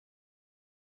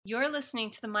You're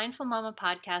listening to the Mindful Mama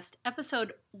podcast,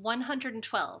 episode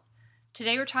 112.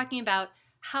 Today we're talking about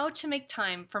how to make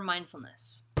time for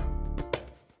mindfulness.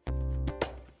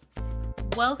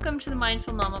 Welcome to the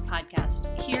Mindful Mama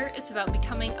podcast. Here it's about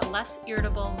becoming a less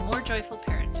irritable, more joyful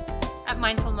parent. At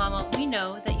Mindful Mama, we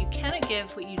know that you cannot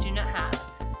give what you do not have.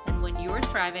 And when you are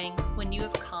thriving, when you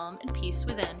have calm and peace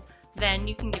within, then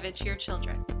you can give it to your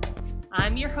children.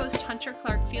 I'm your host, Hunter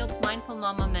Clark-Field's Mindful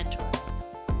Mama mentor.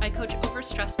 I coach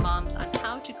overstressed moms on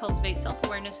how to cultivate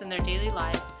self-awareness in their daily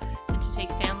lives and to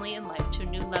take family and life to a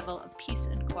new level of peace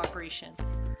and cooperation.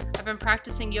 I've been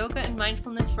practicing yoga and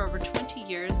mindfulness for over 20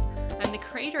 years. I'm the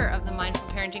creator of the Mindful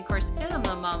Parenting course, and I'm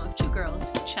the mom of two girls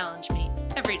who challenge me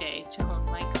every day to hone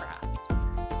my craft.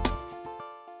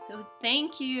 So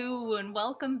thank you and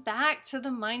welcome back to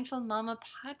the Mindful Mama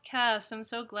podcast. I'm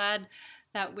so glad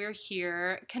that we're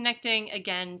here connecting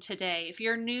again today. If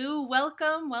you're new,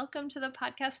 welcome to the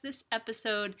podcast. This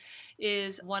episode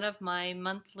is one of my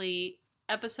monthly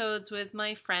episodes with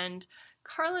my friend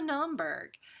Carla Naumburg,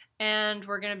 and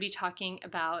we're going to be talking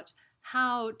about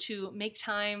how to make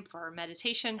time for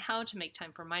meditation, how to make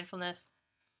time for mindfulness.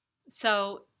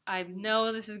 So I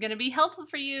know this is going to be helpful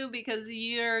for you because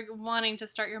you're wanting to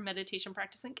start your meditation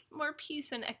practice and get more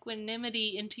peace and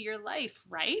equanimity into your life,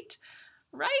 right?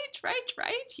 Right.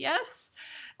 Yes.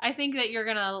 I think that you're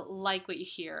going to like what you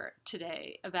hear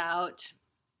today about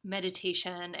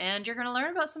meditation, and you're going to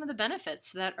learn about some of the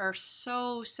benefits that are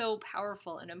so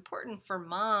powerful and important for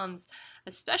moms,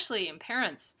 especially, and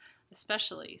parents,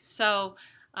 especially. So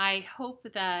I hope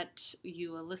that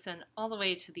you will listen all the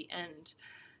way to the end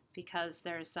because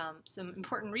there's some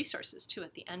important resources too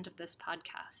at the end of this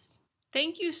podcast.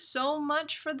 Thank you so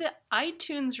much for the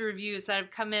iTunes reviews that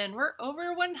have come in. We're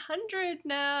over 100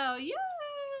 now.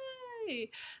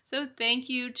 Yay! So thank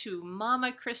you to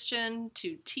Mama Christian,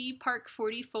 to T Park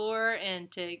 44, and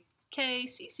to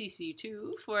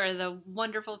KCCC2 for the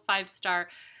wonderful 5-star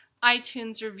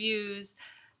iTunes reviews.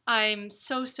 I'm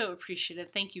so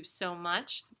appreciative. Thank you so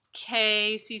much.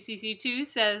 KCCC2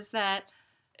 says that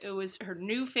it was her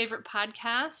new favorite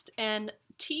podcast, and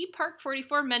T Park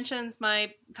 44 mentions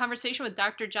my conversation with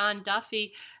Dr. John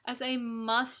Duffy as a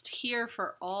must-hear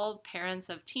for all parents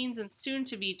of teens and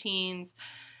soon-to-be teens.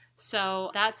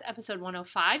 So that's episode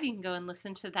 105. You can go and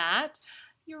listen to that.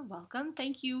 You're welcome.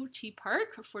 Thank you, T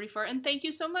Park 44, and thank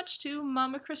you so much to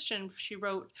Mama Christian. She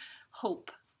wrote Hope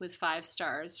with 5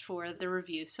 stars for the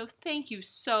review. So thank you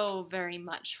so very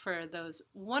much for those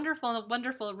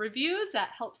wonderful reviews.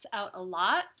 That helps out a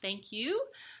lot. Thank you.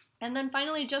 And then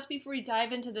finally, just before we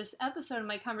dive into this episode of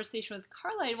my conversation with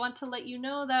Carla, I want to let you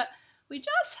know that we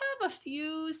just have a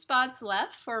few spots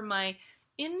left for my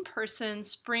in-person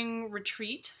spring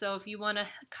retreat. So if you want to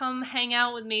come hang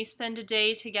out with me, spend a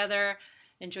day together,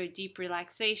 enjoy deep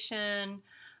relaxation,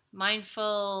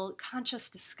 mindful, conscious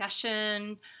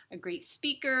discussion, a great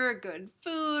speaker, good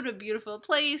food, a beautiful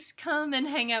place, come and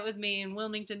hang out with me in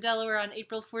Wilmington, Delaware on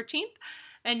April 14th.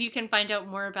 And you can find out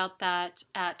more about that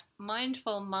at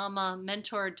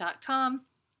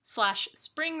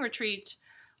mindfulmamamentor.com/spring retreat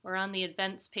or on the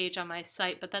events page on my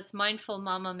site. But that's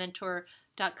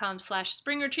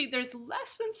mindfulmamamentor.com/spring retreat. There's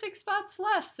less than 6 spots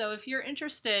left. So if you're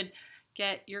interested,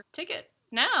 get your ticket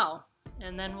now,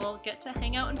 and then we'll get to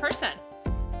hang out in person.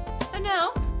 And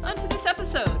now, on to this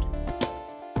episode.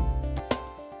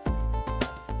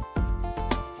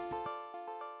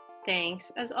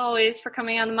 Thanks, as always, for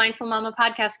coming on the Mindful Mama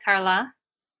podcast, Carla.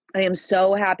 I am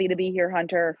so happy to be here,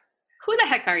 Hunter. Who the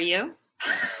heck are you?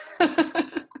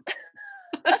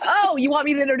 Oh, you want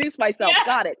me to introduce myself? Yes.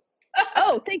 Got it.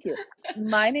 Oh, thank you.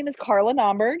 My name is Carla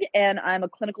Naumburg, and I'm a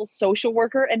clinical social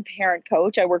worker and parent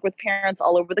coach. I work with parents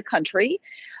all over the country,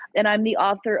 and I'm the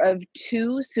author of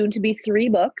 2, soon to be 3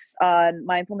 books on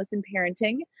mindfulness and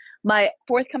parenting. My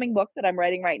forthcoming book that I'm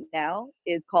writing right now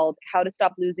is called How to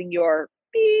Stop Losing Your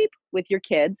Beep with Your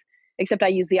Kids, except I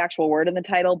use the actual word in the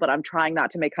title, but I'm trying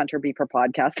not to make Hunter beep her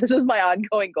podcast. This is my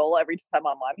ongoing goal every time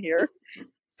I'm on here.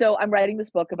 So I'm writing this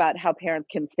book about how parents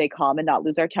can stay calm and not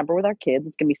lose our temper with our kids.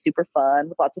 It's going to be super fun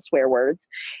with lots of swear words.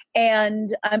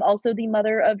 And I'm also the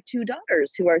mother of 2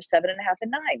 daughters who are 7.5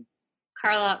 and 9.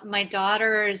 Carla, my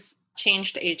daughters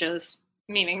changed ages,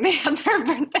 meaning they had their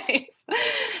birthdays.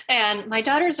 And my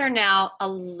daughters are now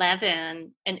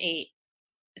 11 and 8.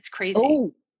 It's crazy.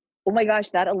 Oh my gosh,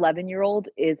 that 11-year-old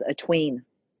is a tween.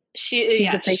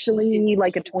 She's officially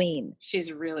like a tween.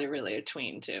 She's really a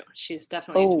tween too. She's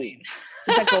definitely a tween.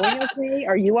 Is that going okay?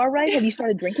 Are you all right? Have you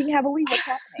started drinking heavily? What's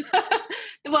happening?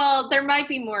 Well, there might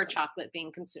be more chocolate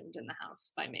being consumed in the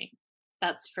house by me.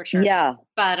 That's for sure. Yeah.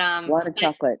 But a lot of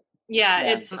chocolate. Yeah,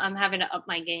 Yeah. I'm having to up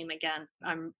my game again.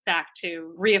 I'm back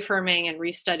to reaffirming and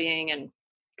restudying and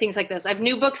things like this. I have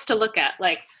new books to look at.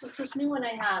 Like, what's this new one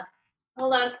I have?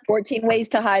 Hold on. 14 Ways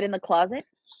to Hide in the Closet.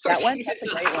 That one? That's a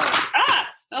great one.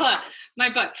 Hold on. My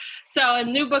book. So a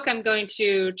new book I'm going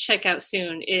to check out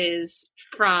soon is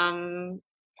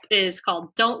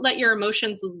called Don't Let Your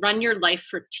Emotions Run Your Life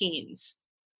for Teens.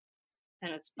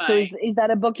 And it's So by is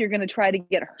that a book you're going to try to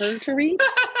get her to read?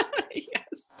 Yes.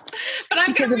 But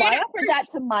I'm Because gonna if read I it offered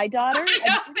first. that to my daughter,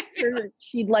 I'm sure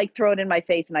she'd like throw it in my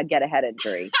face and I'd get a head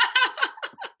injury.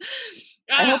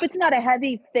 I hope it's not a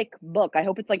heavy, thick book. I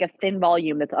hope it's like a thin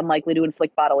volume that's unlikely to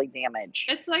inflict bodily damage.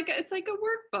 It's like a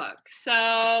workbook. So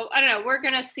I don't know. We're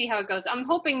gonna see how it goes. I'm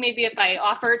hoping maybe if I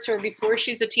offer it to her before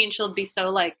she's a teen, she'll be so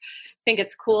like think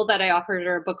it's cool that I offered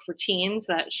her a book for teens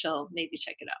that she'll maybe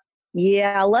check it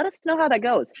Yeah, let us know how that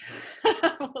goes.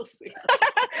 out. We'll see.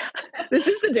 This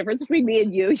is the difference between me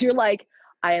and you. You're like,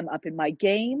 I am up in my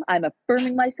game. I'm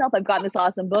affirming myself. I've gotten this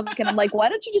awesome book. And I'm like, why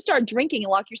don't you just start drinking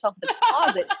and lock yourself in the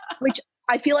closet? Which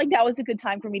I feel like that was a good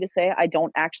time for me to say I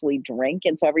don't actually drink.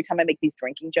 And so every time I make these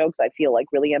drinking jokes, I feel like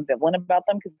really ambivalent about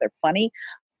them because they're funny.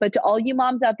 But to all you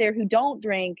moms out there who don't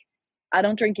drink, I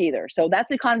don't drink either. So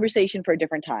that's a conversation for a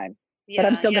different time. But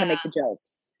I'm still going to make the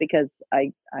jokes because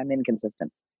I'm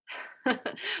inconsistent.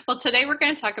 Well, today we're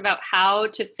going to talk about how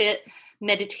to fit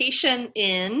meditation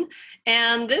in.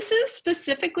 And this is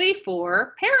specifically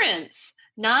for parents,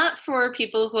 not for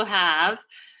people who have,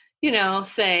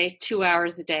 say 2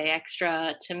 hours a day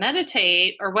extra to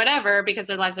meditate or whatever because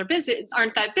their lives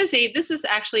aren't that busy. This is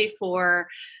actually for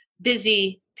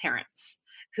busy parents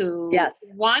who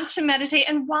want to meditate.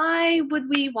 And why would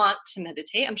we want to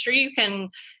meditate? I'm sure you can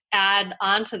add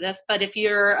on to this, but if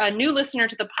you're a new listener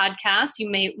to the podcast, you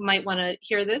might want to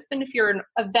hear this. But if you're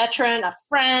a veteran, a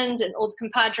friend, an old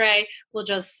compadre, we'll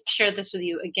just share this with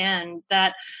you again,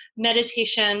 that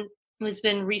meditation has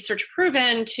been research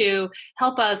proven to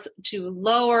help us to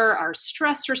lower our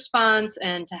stress response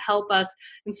and to help us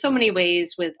in so many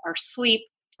ways with our sleep.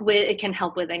 It can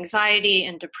help with anxiety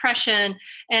and depression.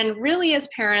 And really, as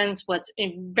parents, what's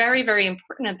very, very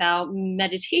important about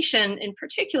meditation in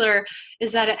particular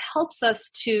is that it helps us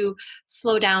to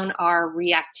slow down our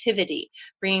reactivity,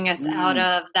 bringing us out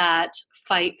of that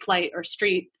fight, flight, or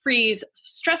freeze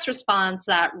stress response,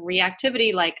 that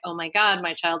reactivity like, oh my God,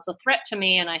 my child's a threat to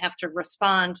me and I have to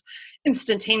respond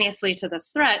instantaneously to this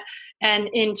threat, and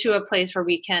into a place where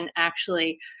we can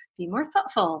actually be more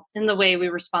thoughtful in the way we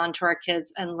respond to our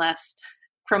kids and less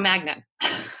Cro-Magnon.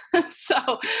 So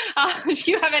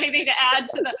do you have anything to add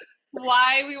to the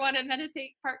why we want to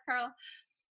meditate part, Carla?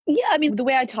 Yeah, I mean, the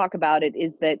way I talk about it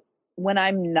is that when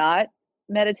I'm not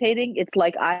meditating, it's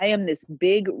like I am this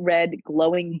big red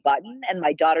glowing button and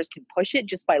my daughters can push it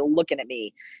just by looking at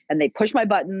me. And they push my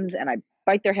buttons and I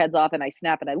bite their heads off and I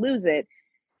snap and I lose it.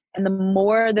 And the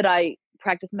more that I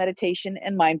practice meditation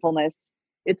and mindfulness,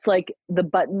 it's like the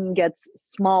button gets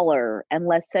smaller and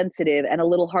less sensitive and a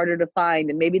little harder to find.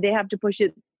 And maybe they have to push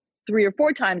it 3 or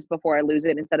 4 times before I lose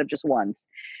it instead of just once.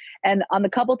 And on the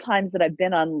couple times that I've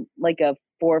been on like a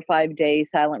 4 or 5 day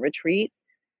silent retreat,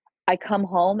 I come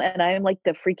home and I am like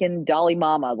the freaking Dolly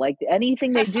Mama. Like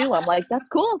anything they do, I'm like, that's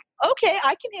cool. Okay,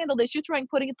 I can handle this. You're throwing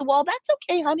pudding at the wall. That's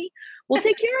okay, honey. We'll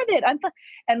take care of it. I'm fine.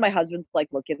 And my husband's like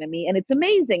looking at me and it's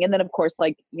amazing. And then of course,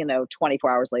 like,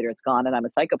 24 hours later, it's gone and I'm a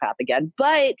psychopath again.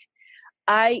 But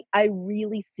I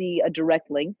really see a direct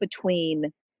link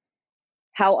between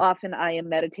how often I am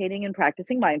meditating and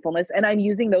practicing mindfulness. And I'm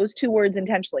using those 2 words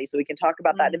intentionally. So we can talk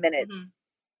about that in a minute.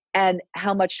 And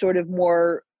how much sort of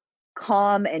more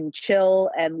calm and chill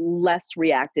and less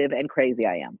reactive and crazy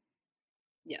I am.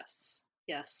 Yes,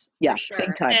 Yeah, for sure.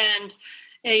 big time. And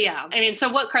I mean, so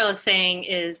what Carla's saying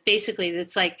is basically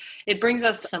it's like it brings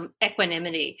us some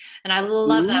equanimity. And I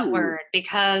love that word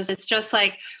because it's just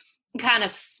like kind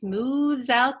of smooths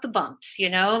out the bumps,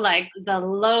 like the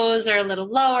lows are a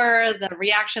little lower, the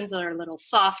reactions are a little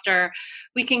softer.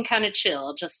 We can kind of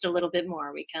chill just a little bit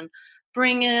more. We can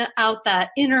bring out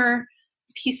that inner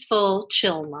peaceful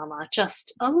chill mama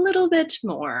just a little bit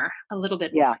more.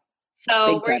 Yeah.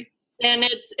 So and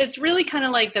it's really kind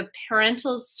of like the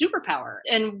parental superpower.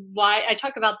 And why I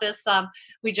talk about this,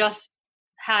 we just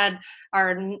had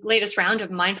our latest round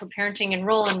of mindful parenting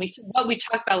enroll, and what we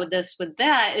talk about with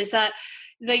that is that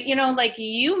like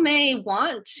you may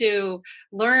want to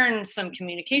learn some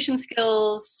communication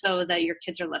skills so that your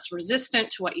kids are less resistant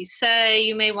to what you say.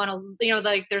 You may want to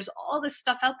like there's all this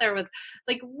stuff out there with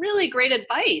like really great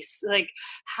advice, like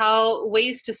how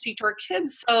ways to speak to our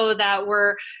kids so that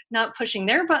we're not pushing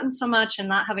their buttons so much and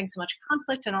not having so much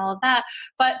conflict and all of that.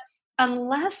 But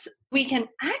unless we can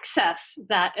access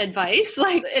that advice,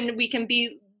 like, and we can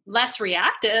be less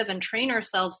reactive and train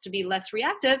ourselves to be less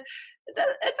reactive, the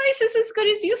advice is as good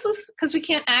as useless because we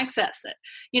can't access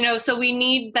it. So we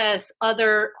need this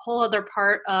whole other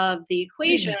part of the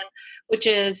equation, which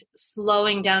is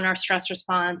slowing down our stress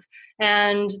response,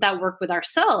 and that work with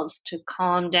ourselves to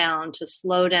calm down, to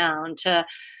slow down,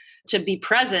 to be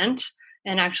present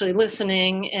and actually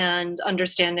listening and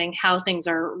understanding how things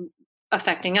are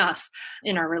affecting us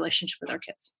in our relationship with our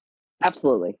kids.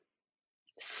 Absolutely.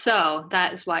 So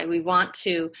that is why we want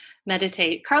to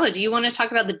meditate. Carla, do you want to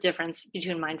talk about the difference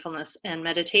between mindfulness and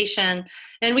meditation?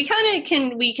 And we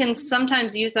can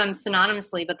sometimes use them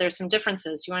synonymously, but there's some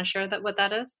differences. Do you want to share what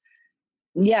that is?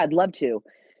 Yeah, I'd love to.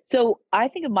 So I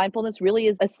think of mindfulness really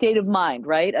as a state of mind,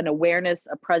 right? An awareness,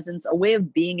 a presence, a way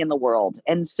of being in the world.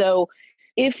 And so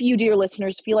if you, dear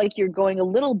listeners, feel like you're going a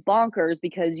little bonkers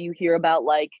because you hear about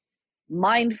like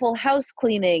mindful house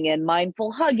cleaning and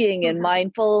mindful hugging and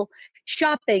mindful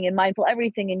shopping and mindful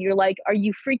everything, and you're like, are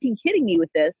you freaking kidding me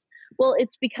with this? Well,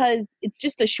 it's because it's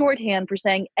just a shorthand for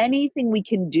saying anything we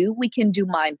can do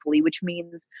mindfully, which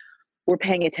means we're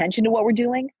paying attention to what we're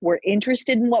doing. We're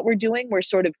interested in what we're doing. We're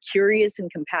sort of curious and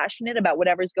compassionate about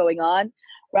whatever's going on,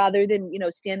 rather than,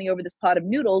 standing over this pot of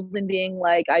noodles and being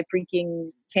like, I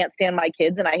freaking can't stand my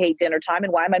kids and I hate dinner time.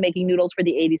 And why am I making noodles for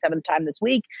the 87th time this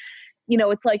week?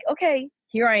 It's like, okay,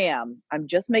 here I am. I'm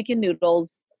just making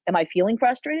noodles. Am I feeling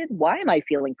frustrated? Why am I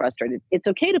feeling frustrated? It's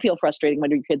okay to feel frustrated when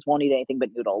your kids won't eat anything but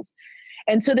noodles.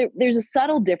 And so there's a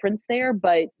subtle difference there,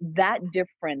 but that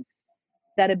difference,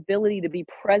 that ability to be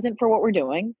present for what we're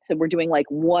doing. So we're doing like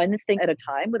one thing at a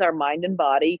time with our mind and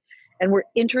body, and we're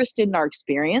interested in our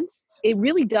experience. It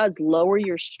really does lower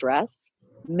your stress,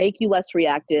 make you less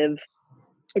reactive.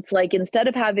 It's like instead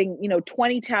of having,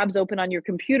 20 tabs open on your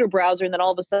computer browser and then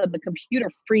all of a sudden the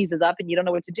computer freezes up and you don't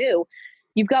know what to do,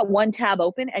 you've got one tab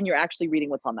open and you're actually reading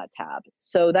what's on that tab.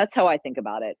 So that's how I think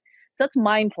about it. So that's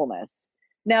mindfulness.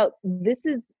 Now, this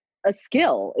is a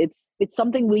skill. It's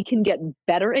something we can get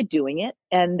better at doing it.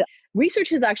 And research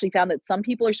has actually found that some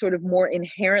people are sort of more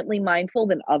inherently mindful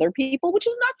than other people, which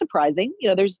is not surprising.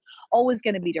 There's always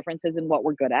going to be differences in what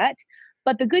we're good at.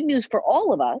 But the good news for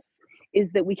all of us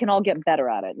is that we can all get better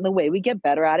at it. And the way we get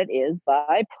better at it is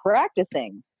by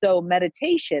practicing. So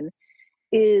meditation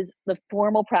is the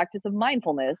formal practice of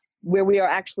mindfulness where we are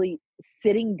actually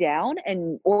sitting down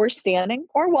or standing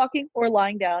or walking or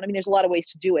lying down. I mean, there's a lot of ways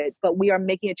to do it, but we are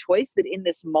making a choice that in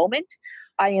this moment,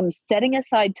 I am setting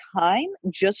aside time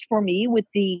just for me with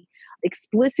the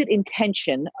explicit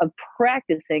intention of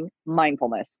practicing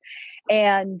mindfulness.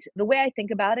 And the way I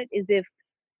think about it is if,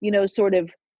 sort of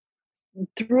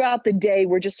throughout the day,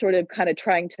 we're just sort of kind of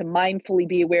trying to mindfully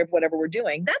be aware of whatever we're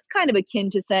doing. That's kind of akin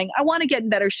to saying, I want to get in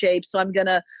better shape, so I'm going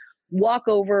to walk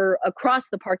over across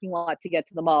the parking lot to get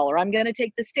to the mall, or I'm going to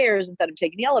take the stairs instead of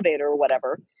taking the elevator or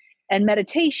whatever. And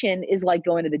meditation is like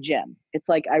going to the gym. It's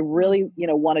like, I really,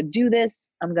 want to do this.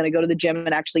 I'm going to go to the gym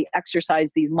and actually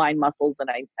exercise these mind muscles. And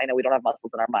I know we don't have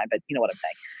muscles in our mind, but you know what I'm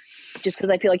saying. Just because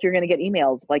I feel like you're going to get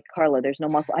emails like, Carla, there's no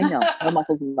muscle. I know, no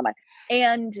muscles in the mind.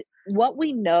 And what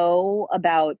we know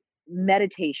about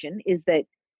meditation is that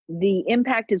the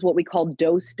impact is what we call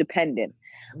dose dependent,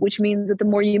 which means that the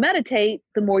more you meditate,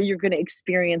 the more you're going to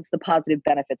experience the positive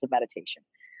benefits of meditation.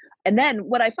 And then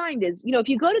what I find is, if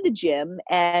you go to the gym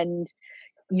and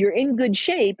you're in good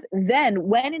shape, then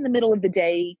when in the middle of the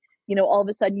day, all of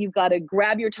a sudden you've got to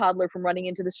grab your toddler from running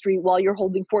into the street while you're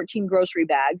holding 14 grocery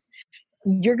bags,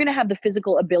 you're going to have the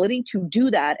physical ability to do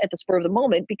that at the spur of the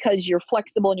moment because you're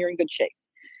flexible and you're in good shape.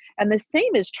 And the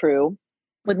same is true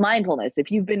with mindfulness. If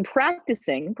you've been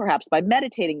practicing, perhaps by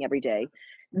meditating every day,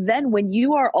 then when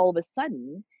you are all of a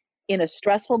sudden in a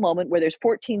stressful moment where there's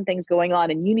 14 things going on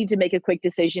and you need to make a quick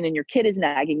decision and your kid is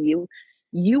nagging you,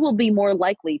 you will be more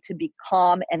likely to be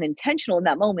calm and intentional in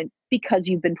that moment because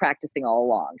you've been practicing all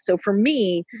along. So for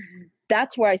me,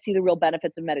 that's where I see the real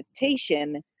benefits of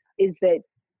meditation, is that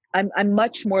I'm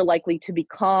much more likely to be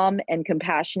calm and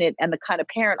compassionate and the kind of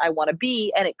parent I want to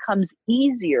be. And it comes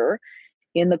easier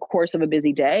in the course of a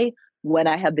busy day when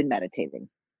I have been meditating.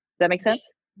 Does that make sense?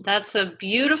 That's a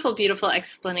beautiful, beautiful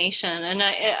explanation. And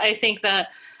I think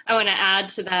that I want to add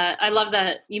to that. I love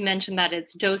that you mentioned that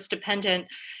it's dose dependent.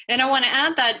 And I want to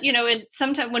add that,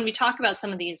 sometimes when we talk about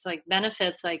some of these like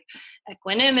benefits, like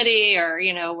equanimity or,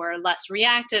 we're less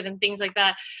reactive and things like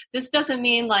that, this doesn't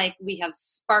mean like we have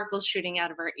sparkles shooting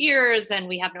out of our ears and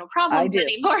we have no problems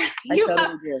anymore. I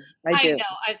totally do. I do. know.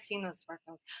 I've seen those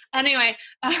sparkles. Anyway,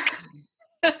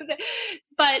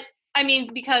 but I mean,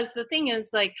 because the thing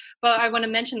is like, but I want to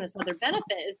mention this other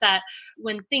benefit is that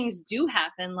when things do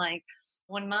happen, like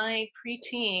When my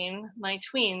preteen, my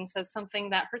tween says something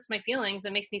that hurts my feelings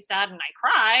and makes me sad and I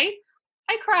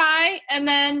cry and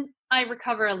then I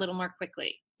recover a little more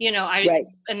quickly. Right.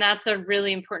 And that's a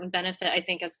really important benefit, I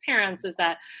think, as parents, is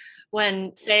that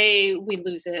when, say, we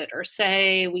lose it or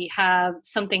say we have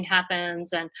something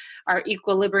happens and our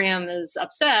equilibrium is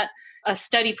upset, a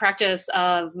steady practice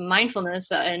of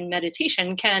mindfulness and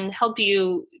meditation can help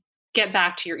you get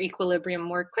back to your equilibrium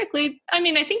more quickly. I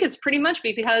mean, I think it's pretty much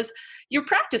because you're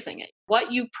practicing it.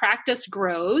 What you practice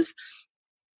grows.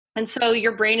 And so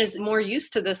your brain is more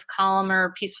used to this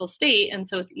calmer, peaceful state. And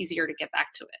so it's easier to get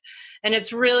back to it. And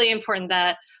it's really important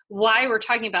that why we're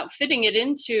talking about fitting it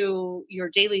into your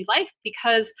daily life,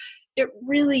 because it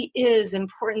really is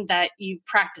important that you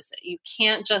practice it. You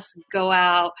can't just go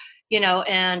out,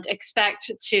 and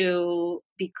expect to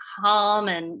be calm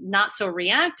and not so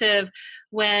reactive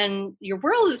when your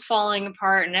world is falling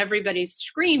apart and everybody's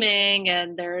screaming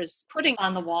and there's pudding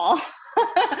on the wall.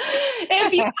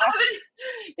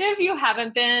 If you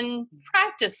haven't been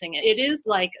practicing it, it is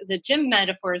like the gym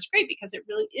metaphor is great because it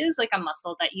really is like a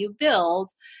muscle that you build.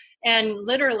 And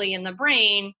literally in the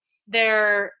brain,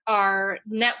 there are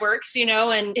networks,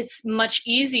 and it's much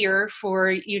easier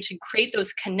for you to create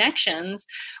those connections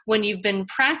when you've been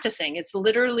practicing. It's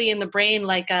literally in the brain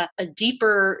like a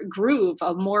deeper groove,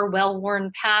 a more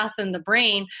well-worn path in the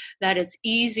brain, that it's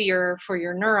easier for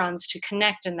your neurons to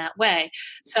connect in that way.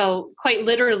 So quite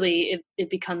literally, it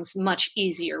becomes much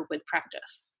easier with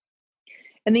practice.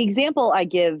 And the example I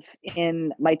give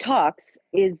in my talks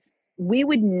is we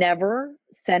would never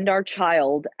send our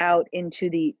child out into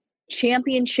the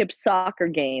championship soccer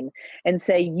game and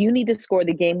say, you need to score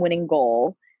the game-winning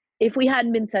goal if we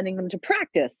hadn't been sending them to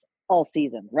practice all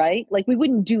season, right? Like, we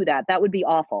wouldn't do that. That would be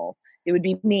awful. It would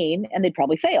be mean, and they'd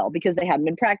probably fail because they hadn't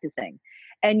been practicing.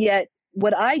 And yet,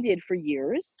 what I did for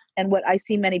years, and what I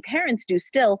see many parents do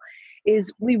still,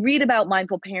 is we read about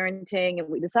mindful parenting and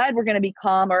we decide we're going to be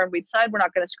calmer and we decide we're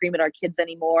not going to scream at our kids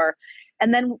anymore.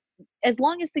 And then as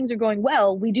long as things are going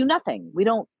well, we do nothing. We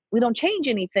don't change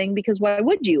anything, because why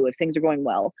would you if things are going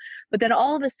well? But then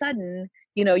all of a sudden,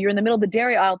 you're in the middle of the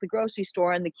dairy aisle at the grocery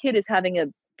store and the kid is having a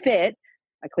fit.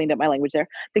 I cleaned up my language there.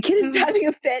 The kid is having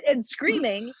a fit and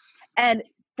screaming. And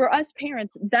for us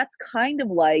parents, that's kind of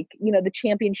like, the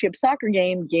championship soccer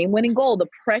game-winning goal. The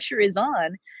pressure is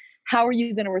on. How are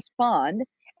you going to respond?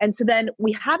 And so then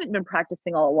we haven't been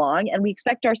practicing all along and we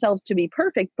expect ourselves to be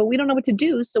perfect, but we don't know what to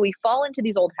do. So we fall into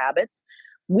these old habits.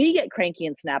 We get cranky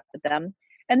and snap at them.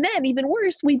 And then even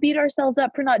worse, we beat ourselves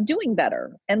up for not doing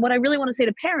better. And what I really want to say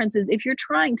to parents is, if you're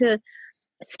trying to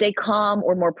stay calm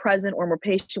or more present or more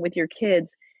patient with your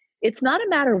kids, it's not a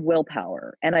matter of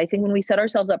willpower. And I think when we set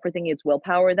ourselves up for thinking it's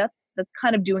willpower, that's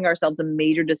kind of doing ourselves a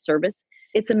major disservice.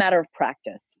 It's a matter of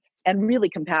practice and really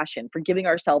compassion, forgiving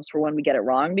ourselves for when we get it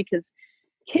wrong, because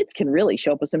kids can really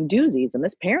show up with some doozies, and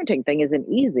this parenting thing isn't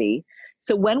easy.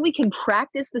 So when we can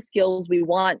practice the skills we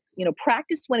want,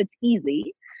 practice when it's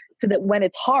easy, so that when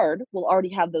it's hard, we'll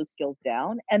already have those skills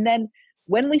down. And then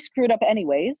when we screw it up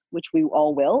anyways, which we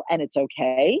all will, and it's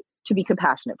okay, to be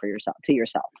compassionate to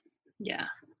yourself. Yeah.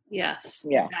 Yes,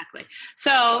 yeah. Exactly.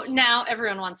 So now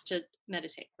everyone wants to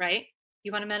meditate, right?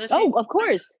 You want to meditate? Oh, of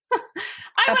course.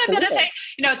 I want to meditate.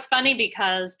 It's funny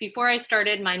because before I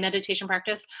started my meditation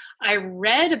practice, I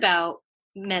read about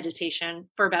meditation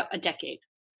for about a decade.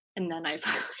 And then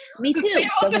Me too.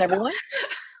 Doesn't everyone?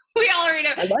 We all read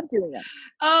it. I love doing it.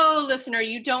 Oh, listener,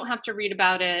 you don't have to read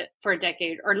about it for a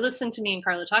decade or listen to me and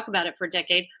Carla talk about it for a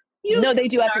decade. No, they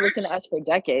do have to listen to us for a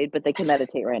decade, but they can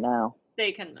meditate right now.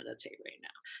 They can meditate right now.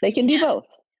 They can do both.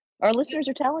 Our listeners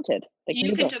are talented.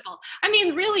 You can do both. I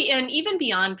mean, really, and even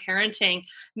beyond parenting,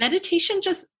 meditation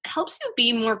just helps you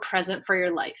be more present for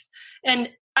your life. And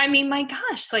I mean, my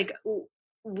gosh, like,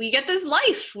 we get this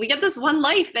life. We get this one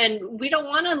life, and we don't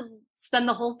want to spend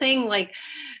the whole thing like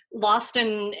lost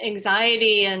in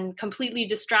anxiety and completely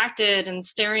distracted and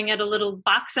staring at a little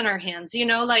box in our hands.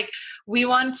 Like, we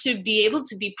want to be able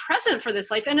to be present for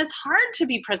this life. And it's hard to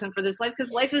be present for this life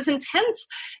because life is intense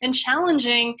and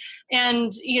challenging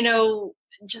and,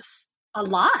 just a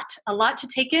lot to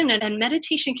take in. And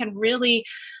meditation can really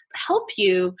help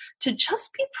you to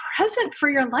just be present for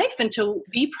your life and to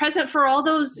be present for all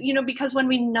those, because when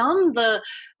we numb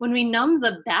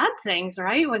the bad things,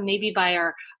 right? When maybe by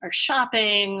our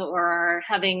shopping or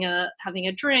having a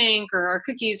drink or our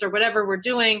cookies or whatever we're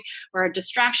doing, or a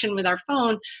distraction with our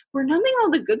phone, we're numbing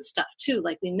all the good stuff too.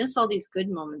 Like, we miss all these good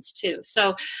moments too.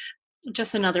 So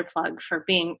just another plug for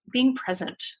being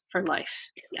present for life.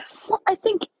 Yes. Well, I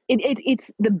think it's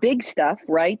the big stuff,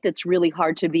 right? That's really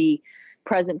hard to be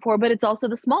present for, but it's also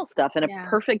the small stuff. And a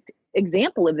perfect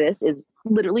example of this is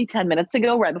literally 10 minutes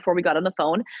ago, right before we got on the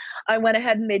phone, I went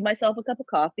ahead and made myself a cup of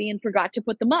coffee and forgot to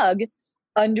put the mug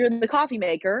under the coffee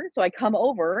maker. So I come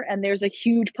over and there's a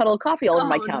huge puddle of coffee all over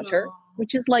my Oh counter, no.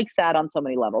 which is like sad on so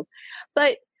many levels.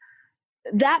 But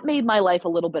that made my life a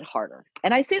little bit harder.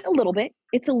 And I say a little bit,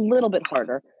 it's a little bit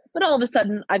harder. But all of a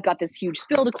sudden, I've got this huge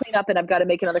spill to clean up and I've got to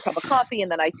make another cup of coffee.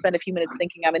 And then I spend a few minutes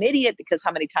thinking I'm an idiot because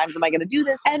how many times am I going to do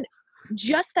this? And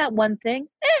just that one thing,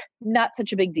 not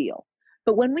such a big deal.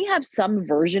 But when we have some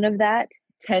version of that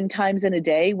 10 times in a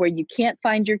day where you can't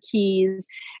find your keys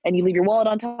and you leave your wallet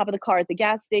on top of the car at the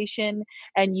gas station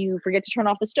and you forget to turn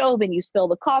off the stove and you spill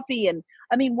the coffee. And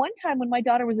I mean, one time when my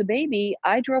daughter was a baby,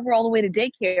 I drove her all the way to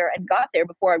daycare and got there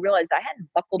before I realized I hadn't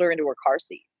buckled her into her car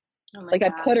seat. Oh my Like I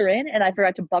put her gosh. in and I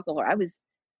forgot to buckle her. I was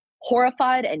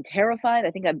horrified and terrified.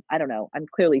 I think I don't know. I'm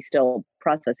clearly still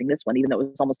processing this one, even though it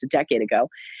was almost a decade ago.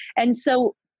 And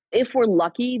so if we're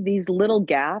lucky, these little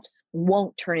gaffes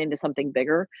won't turn into something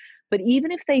bigger. But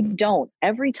even if they don't,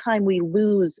 every time we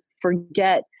lose,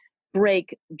 forget,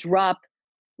 break, drop,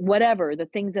 whatever the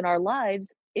things in our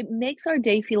lives, it makes our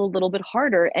day feel a little bit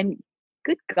harder. And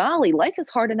good golly, life is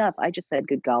hard enough. I just said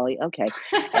good golly. Okay.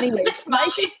 Anyways, life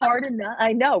Smiley. is hard enough.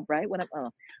 I know, right? When I'm,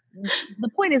 the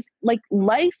point is like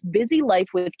busy life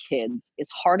with kids is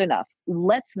hard enough.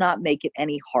 Let's not make it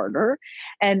any harder.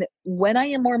 And when I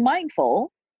am more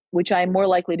mindful, which I'm more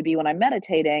likely to be when I'm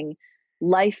meditating,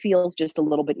 life feels just a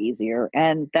little bit easier.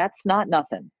 And that's not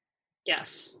nothing.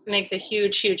 Yes, it makes a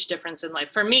huge, huge difference in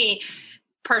life. For me,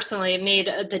 personally, it made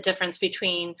the difference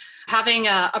between having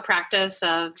a practice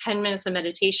of 10 minutes of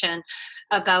meditation.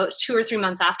 About 2 or 3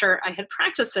 months after I had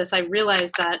practiced this, I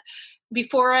realized that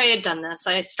before I had done this,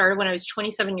 I started when I was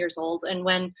 27 years old. And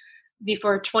when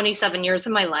before 27 years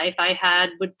of my life, I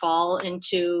would fall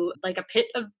into like a pit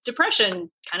of depression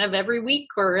kind of every week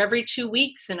or every 2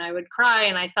 weeks. And I would cry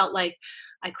and I felt like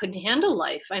I couldn't handle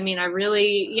life. I mean, I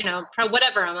really,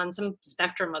 whatever, I'm on some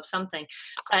spectrum of something.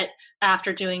 But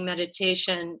after doing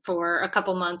meditation for a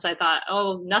couple months, I thought,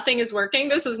 oh, nothing is working.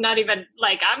 This is not even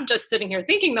like I'm just sitting here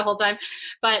thinking the whole time.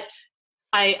 But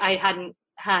I hadn't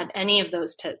had any of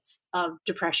those pits of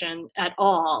depression at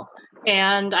all.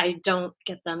 And I don't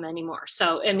get them anymore.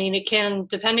 So, I mean, it can,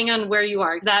 depending on where you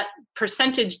are, that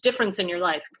percentage difference in your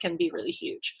life can be really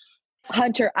huge.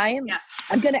 Hunter, Yes.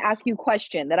 I'm going to ask you a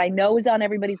question that I know is on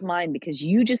everybody's mind because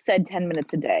you just said 10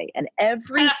 minutes a day and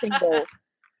every single,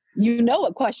 you know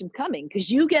what question's coming because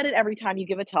you get it every time you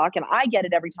give a talk and I get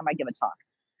it every time I give a talk.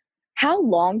 How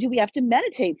long do we have to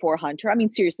meditate for, Hunter? I mean,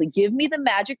 seriously, give me the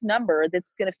magic number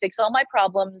that's going to fix all my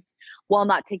problems while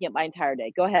not taking up my entire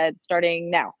day. Go ahead,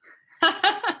 starting now.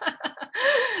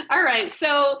 All right.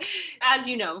 So, as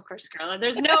you know, of course, Carla,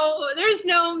 there's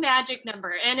no magic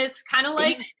number, and it's kind of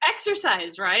like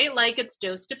exercise, right? Like it's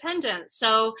dose dependent.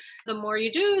 So, the more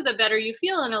you do, the better you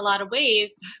feel in a lot of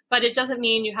ways. But it doesn't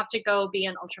mean you have to go be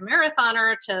an ultra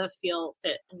marathoner to feel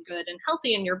fit and good and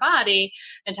healthy in your body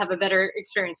and to have a better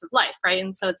experience of life, right?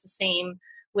 And so, it's the same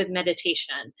with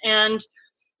meditation. And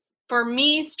for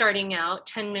me, starting out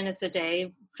 10 minutes a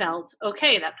day felt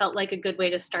okay. That felt like a good way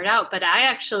to start out. But I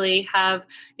actually have,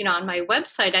 on my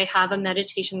website, I have a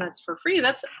meditation that's for free.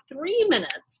 That's 3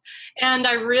 minutes. And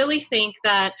I really think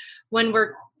that when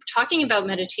we're talking about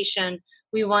meditation,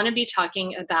 we want to be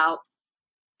talking about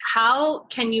how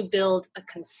can you build a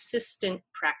consistent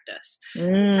practice?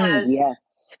 Because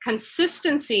Yes.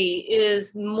 consistency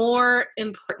is more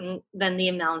important than the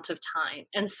amount of time.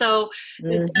 And so it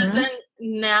Mm-hmm. doesn't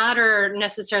matter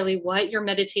necessarily what your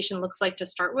meditation looks like to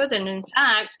start with. And in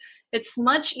fact, it's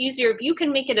much easier if you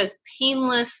can make it as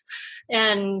painless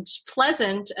and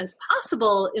pleasant as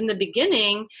possible in the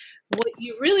beginning. What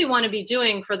you really want to be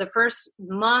doing for the first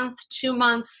month, 2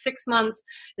 months, 6 months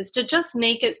is to just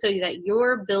make it so that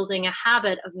you're building a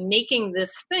habit of making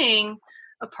this thing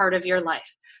a part of your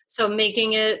life. So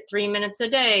making it 3 minutes a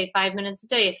day, 5 minutes a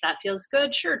day, if that feels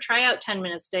good, sure, try out 10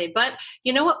 minutes a day. But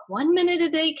you know what? 1 minute a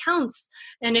day counts.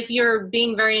 And if you're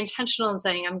being very intentional and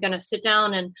saying, I'm going to sit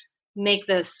down and make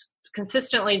this,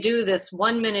 consistently do this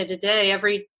 1 minute a day,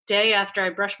 every day after I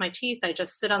brush my teeth, I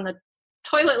just sit on the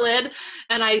toilet lid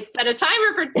and I set a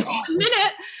timer for a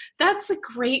minute, that's a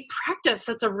great practice.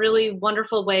 That's a really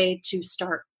wonderful way to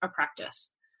start a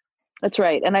practice. That's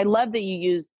right. And I love that you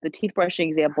used the teeth brushing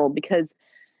example because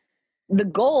the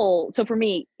goal, so for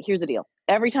me, here's the deal.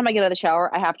 Every time I get out of the shower,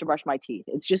 I have to brush my teeth.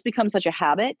 It's just become such a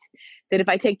habit that if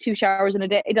I take 2 showers in a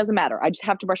day, it doesn't matter. I just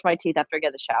have to brush my teeth after I get out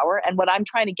of the shower. And what I'm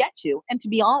trying to get to, and to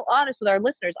be all honest with our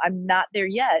listeners, I'm not there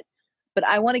yet, but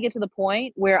I want to get to the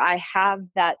point where I have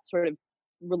that sort of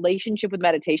relationship with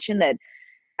meditation that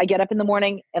I get up in the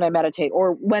morning and I meditate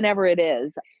or whenever it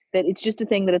is, that it's just a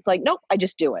thing that it's like, nope, I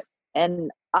just do it.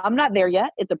 And I'm not there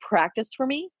yet. It's a practice for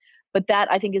me. But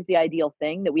that I think is the ideal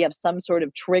thing, that we have some sort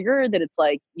of trigger that it's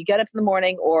like you get up in the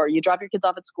morning or you drop your kids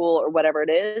off at school or whatever it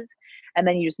is, and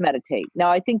then you just meditate.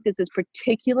 Now, I think this is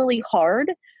particularly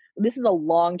hard. This is a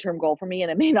long-term goal for me,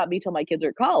 and it may not be till my kids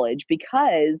are at college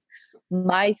because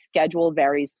my schedule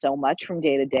varies so much from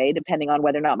day to day, depending on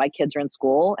whether or not my kids are in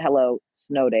school. Hello,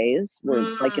 snow days.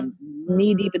 We're like in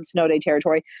knee deep in snow day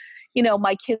territory.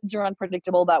 My kids are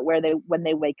unpredictable about when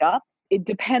they wake up. It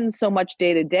depends so much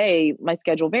day to day. My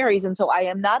schedule varies. And so I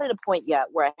am not at a point yet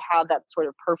where I have that sort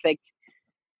of perfect,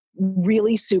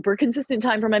 really super consistent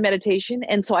time for my meditation.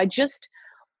 And so I just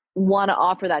want to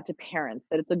offer that to parents,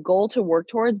 that it's a goal to work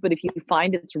towards. But if you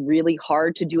find it's really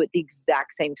hard to do it the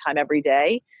exact same time every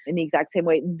day in the exact same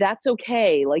way, that's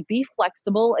okay. Like, be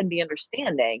flexible and be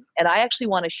understanding. And I actually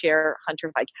want to share, Hunter,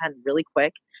 if I can, really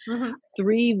quick,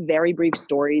 3 very brief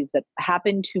stories that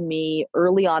happened to me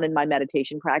early on in my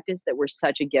meditation practice that were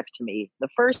such a gift to me. The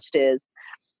first is,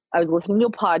 I was listening to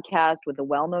a podcast with a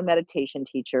well-known meditation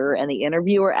teacher, and the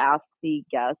interviewer asked the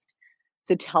guest,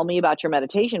 "So tell me about your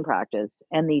meditation practice."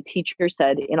 And the teacher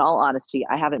said, "In all honesty,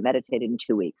 I haven't meditated in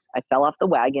 2 weeks. I fell off the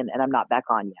wagon and I'm not back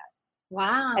on yet."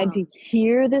 Wow. And to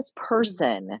hear this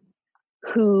person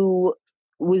who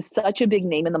was such a big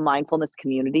name in the mindfulness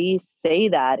community say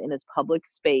that in his public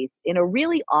space in a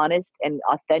really honest and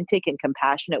authentic and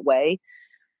compassionate way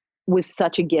was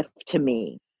such a gift to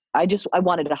me. I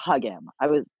wanted to hug him. I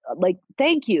was like,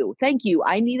 thank you.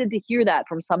 I needed to hear that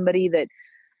from somebody that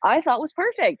I thought was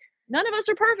perfect. None of us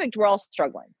are perfect. We're all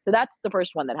struggling. So that's the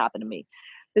first one that happened to me.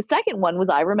 The second one was,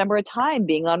 I remember a time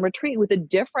being on retreat with a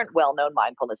different well-known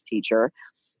mindfulness teacher.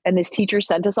 And this teacher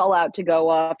sent us all out to go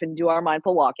up and do our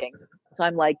mindful walking. So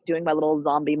I'm like doing my little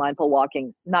zombie mindful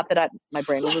walking. Not that my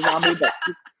brain was a zombie, but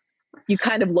you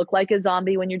kind of look like a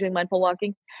zombie when you're doing mindful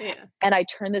walking. Yeah. And I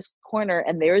turn this corner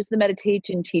and there's the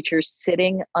meditation teacher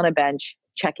sitting on a bench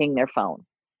checking their phone.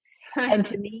 And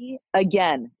to me,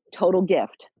 again, total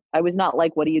gift. I was not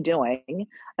like, "What are you doing?"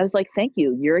 I was like, "Thank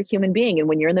you. You're a human being. And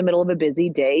when you're in the middle of a busy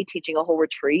day teaching a whole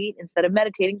retreat, instead of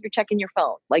meditating, you're checking your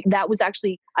phone." Like, that was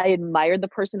actually, I admired the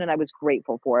person and I was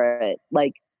grateful for it.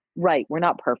 Like, right, we're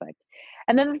not perfect.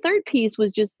 And then the third piece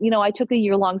was just, I took a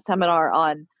year-long seminar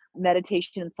on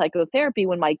meditation and psychotherapy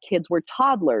when my kids were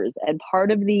toddlers. And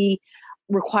part of the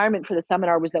requirement for the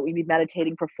seminar was that we be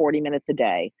meditating for 40 minutes a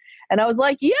day. And I was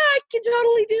like, yeah, I can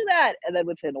totally do that. And then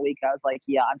within a week, I was like,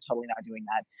 yeah, I'm totally not doing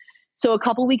that. So a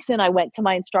couple weeks in, I went to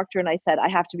my instructor and I said, "I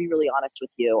have to be really honest with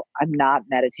you. I'm not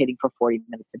meditating for 40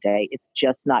 minutes a day. It's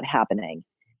just not happening."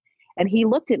 And he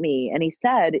looked at me and he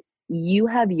said, "You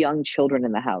have young children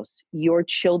in the house. Your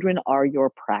children are your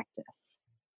practice."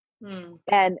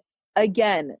 And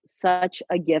again, such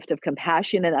a gift of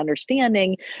compassion and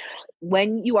understanding.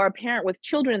 When you are a parent with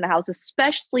children in the house,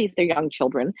 especially if they're young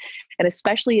children, and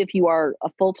especially if you are a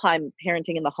full-time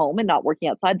parenting in the home and not working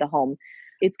outside the home,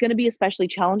 it's going to be especially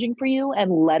challenging for you,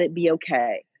 and let it be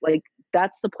okay. Like,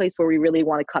 that's the place where we really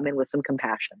want to come in with some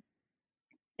compassion.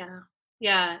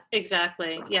 Yeah,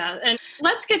 exactly. Yeah. And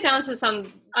let's get down to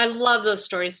I love those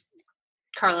stories,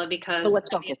 Carla, because But let's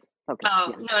focus.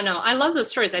 No. I love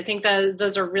those stories. I think that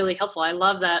those are really helpful. I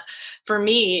love that for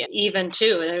me, even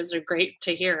too. Those are great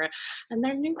to hear. And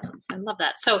they're new ones. I love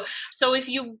that. So if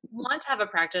you want to have a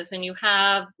practice and you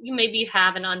maybe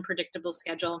have an unpredictable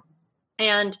schedule,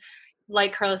 and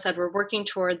like Carla said, we're working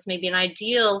towards maybe an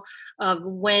ideal of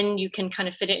when you can kind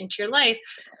of fit it into your life.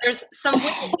 There's some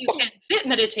ways you can fit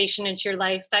meditation into your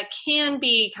life that can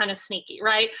be kind of sneaky,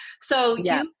 right? So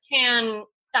you can,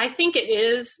 I think it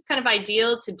is kind of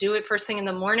ideal to do it first thing in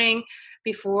the morning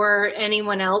before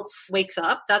anyone else wakes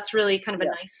up. That's really kind of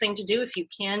a nice thing to do if you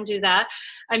can do that.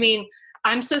 I mean,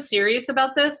 I'm so serious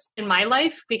about this in my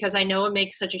life because I know it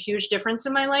makes such a huge difference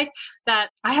in my life that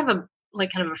I have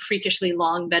kind of a freakishly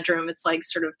long bedroom. It's like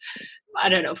sort of, I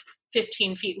don't know,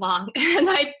 15 feet long. And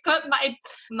I put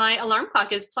my alarm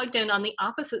clock is plugged in on the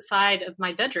opposite side of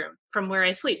my bedroom from where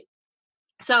I sleep.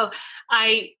 So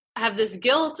I have this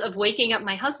guilt of waking up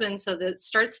my husband so that it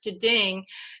starts to ding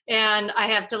and I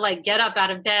have to get up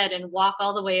out of bed and walk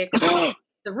all the way across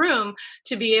the room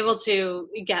to be able to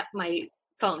get my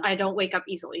phone. I don't wake up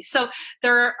easily. So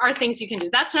there are things you can do.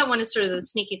 That's not one of sort of the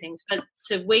sneaky things, but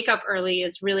to wake up early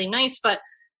is really nice. But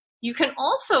you can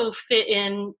also fit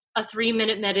in a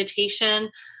 3-minute meditation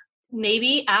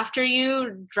maybe after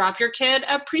you drop your kid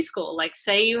at preschool. Like,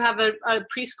 say you have a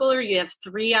preschooler, you have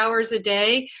 3 hours a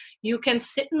day, you can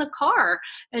sit in the car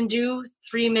and do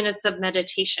 3 minutes of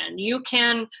meditation. You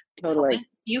can Totally.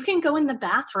 you can go in the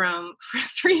bathroom for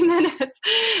 3 minutes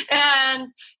and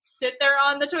sit there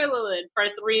on the toilet lid for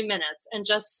 3 minutes and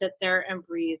just sit there and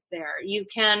breathe there. You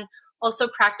can also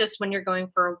practice when you're going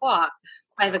for a walk.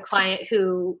 I have a client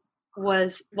who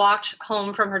was walked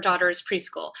home from her daughter's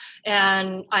preschool,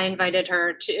 and I invited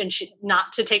her to, and she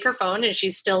not to take her phone, and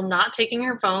she's still not taking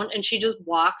her phone, and she just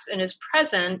walks and is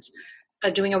present,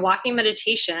 doing a walking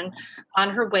meditation on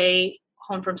her way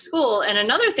home from school. And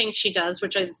another thing she does,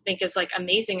 which I think is like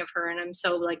amazing of her, and I'm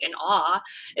so like in awe,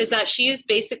 is that she is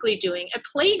basically doing a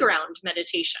playground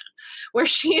meditation where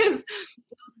she is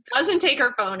doesn't take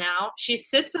her phone out. She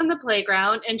sits on the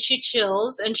playground and she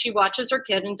chills and she watches her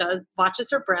kid and watches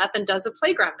her breath and does a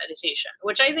playground meditation,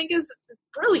 which I think is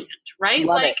brilliant, right?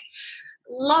 Love like it.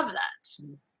 love that.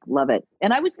 Love it.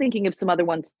 And I was thinking of some other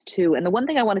ones too. And the one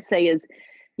thing I want to say is,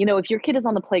 if your kid is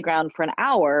on the playground for an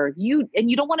hour, you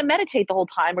don't want to meditate the whole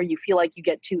time, or you feel like you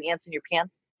get 2 ants in your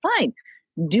pants, fine.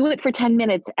 Do it for 10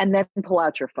 minutes and then pull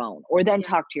out your phone, or then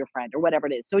talk to your friend, or whatever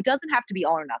it is. So it doesn't have to be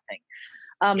all or nothing.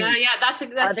 Yeah, that's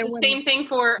the same thing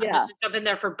for, just to jump in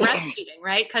there, for breastfeeding,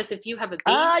 right? Because if you have a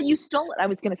baby. You stole it. I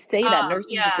was going to say that.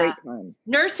 Nursing is a great time.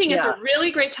 Nursing is a really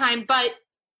great time, but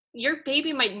your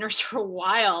baby might nurse for a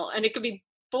while and it could be,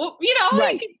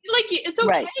 right. it's okay.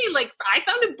 Right. Like I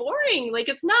found it boring. Like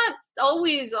it's not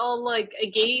always all like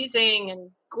gazing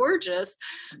and gorgeous,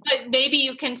 but maybe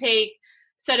you can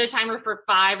set a timer for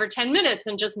 5 or 10 minutes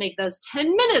and just make those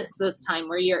 10 minutes this time,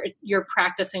 where you're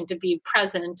practicing to be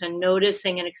present and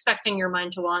noticing and expecting your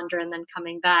mind to wander and then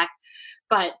coming back.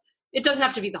 But it doesn't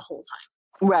have to be the whole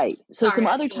time. Right. So Sorry, some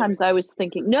other times I was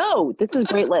thinking, no, this is a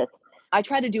great list. I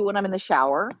try to do when I'm in the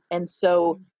shower. And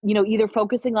so, either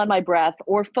focusing on my breath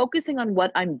or focusing on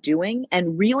what I'm doing,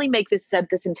 and really set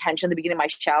this intention at the beginning of my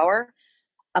shower.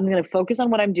 I'm going to focus on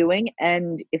what I'm doing.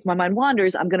 And if my mind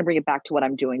wanders, I'm going to bring it back to what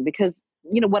I'm doing, because,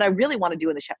 what I really want to do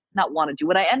in the shower,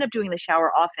 what I end up doing in the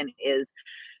shower often is,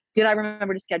 did I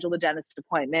remember to schedule the dentist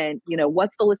appointment?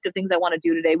 What's the list of things I want to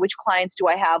do today? Which clients do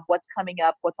I have? What's coming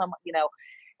up? What's on,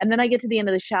 and then I get to the end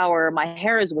of the shower, my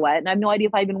hair is wet and I have no idea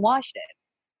if I even washed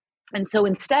it. And so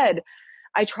instead,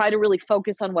 I try to really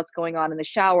focus on what's going on in the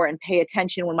shower and pay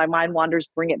attention. When my mind wanders,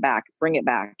 bring it back.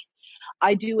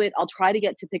 I do it. I'll try to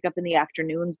get to pick up in the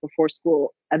afternoons after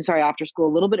school,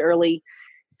 a little bit early,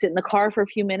 sit in the car for a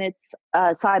few minutes,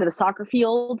 side of the soccer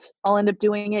field. I'll end up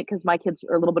doing it because my kids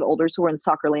are a little bit older, so we're in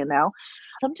soccer land now.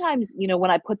 Sometimes,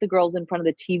 when I put the girls in front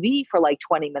of the TV for like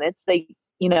 20 minutes,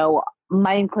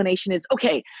 my inclination is,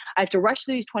 okay, I have to rush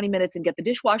through these 20 minutes and get the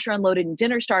dishwasher unloaded and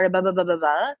dinner started, blah, blah, blah, blah,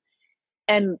 blah.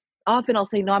 And often I'll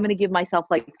say, no, I'm going to give myself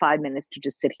like 5 minutes to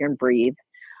just sit here and breathe.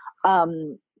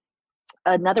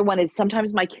 Another one is,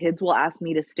 sometimes my kids will ask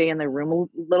me to stay in their room a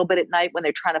little bit at night when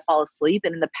they're trying to fall asleep.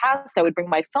 And in the past, I would bring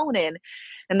my phone in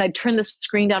and I'd turn the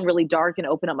screen down really dark and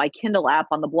open up my Kindle app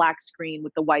on the black screen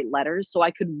with the white letters, so I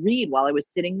could read while I was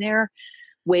sitting there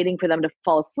waiting for them to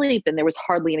fall asleep. And there was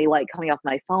hardly any light coming off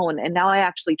my phone. And now I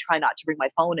actually try not to bring my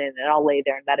phone in, and I'll lay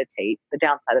there and meditate. The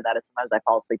downside of that is sometimes I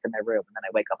fall asleep in their room and then I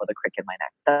wake up with a crick in my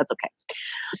neck. That's okay.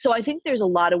 So I think there's a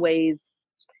lot of ways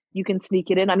you can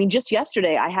sneak it in. I mean, just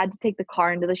yesterday I had to take the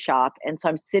car into the shop. And so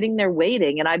I'm sitting there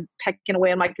waiting and I'm pecking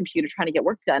away on my computer trying to get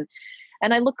work done.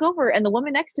 And I look over and the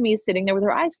woman next to me is sitting there with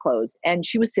her eyes closed, and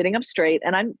she was sitting up straight,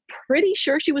 and I'm pretty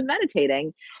sure she was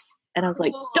meditating. And I was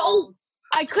like, don't,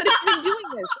 I could have been doing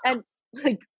this. And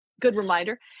like, good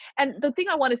reminder. And the thing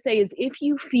I want to say is, if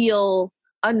you feel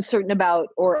uncertain about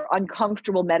or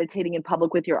uncomfortable meditating in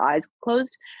public with your eyes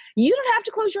closed, you don't have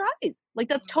to close your eyes. Like,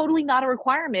 that's totally not a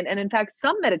requirement. And in fact,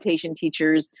 some meditation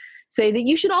teachers say that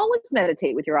you should always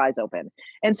meditate with your eyes open.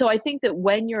 And so I think that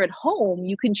when you're at home,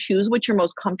 you can choose what you're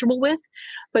most comfortable with,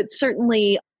 but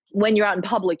certainly when you're out in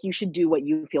public, you should do what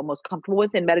you feel most comfortable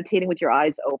with, and meditating with your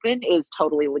eyes open is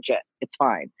totally legit. It's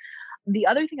fine. The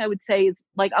other thing I would say is,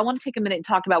 like, I want to take a minute and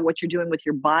talk about what you're doing with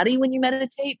your body when you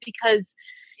meditate, because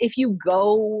if you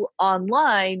go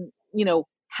online,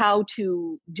 how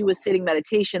to do a sitting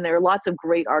meditation, there are lots of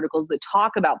great articles that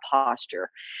talk about posture.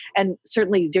 And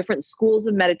certainly different schools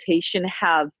of meditation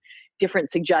have different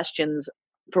suggestions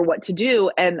for what to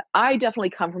do. And I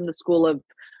definitely come from the school of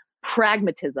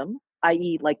pragmatism,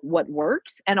 i.e. like what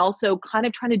works, and also kind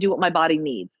of trying to do what my body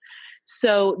needs.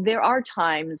 So there are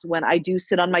times when I do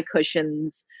sit on my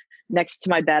cushions next to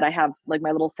my bed. I have like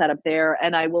my little setup there,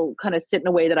 and I will kind of sit in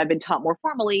a way that I've been taught more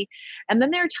formally. And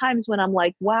then there are times when I'm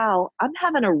like, wow, I'm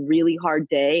having a really hard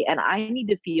day and I need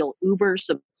to feel uber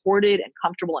supported and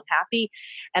comfortable and happy.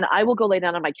 And I will go lay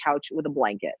down on my couch with a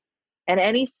blanket. And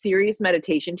any serious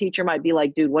meditation teacher might be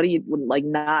like, dude, what are you, like,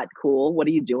 not cool? What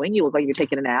are you doing? You look like you're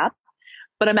taking a nap.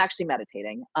 but I'm actually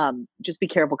meditating. Just be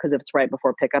careful, because if it's right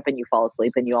before pickup and you fall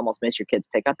asleep and you almost miss your kid's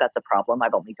pickup, that's a problem.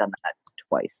 I've only done that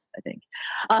twice, I think.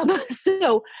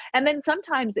 And then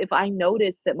sometimes if I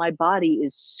notice that my body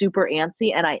is super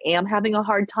antsy and I am having a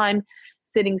hard time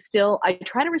sitting still, I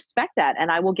try to respect that, and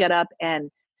I will get up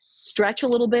and stretch a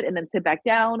little bit and then sit back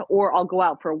down, or I'll go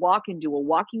out for a walk and do a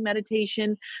walking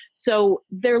meditation. So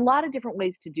there are a lot of different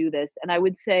ways to do this. And I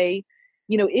would say,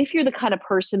 if you're the kind of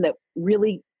person that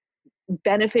really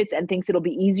benefits and thinks it'll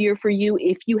be easier for you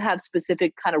if you have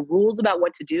specific kind of rules about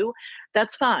what to do,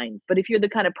 that's fine. But if you're the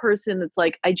kind of person that's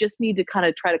like, I just need to kind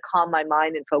of try to calm my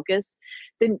mind and focus,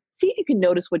 then see if you can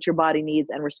notice what your body needs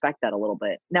and respect that a little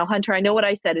bit. Now, Hunter, I know what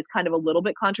I said is kind of a little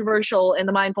bit controversial in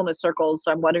the mindfulness circles,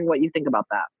 so I'm wondering what you think about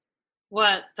that.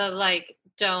 What,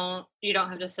 you don't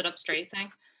have to sit up straight thing?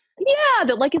 Yeah,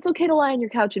 that like it's okay to lie on your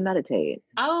couch and meditate.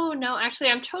 Oh, no, actually,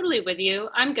 I'm totally with you.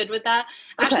 I'm good with that.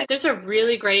 Okay. Actually, there's a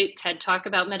really great TED Talk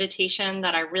about meditation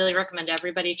that I really recommend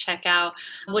everybody check out,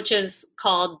 which is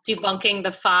called Debunking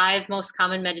the 5 Most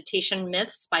Common Meditation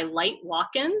Myths by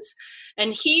Watkins.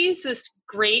 And he's this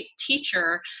great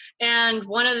teacher. And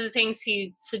one of the things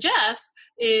he suggests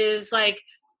is like,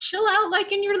 chill out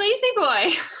like in your lazy boy.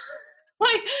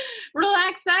 Like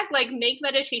relax back, like make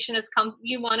meditation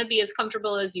you want to be as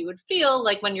comfortable as you would feel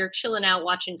like when you're chilling out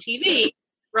watching TV,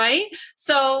 right?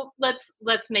 So let's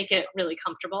make it really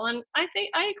comfortable. And I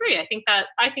agree. I think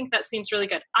that seems really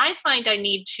good. I find I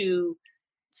need to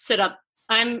sit up.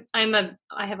 I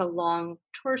have a long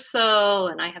torso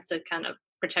and I have to kind of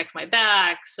protect my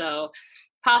back. So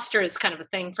posture is kind of a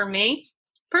thing for me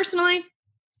personally,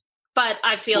 but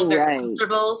I feel very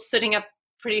comfortable sitting up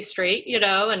pretty straight,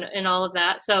 and all of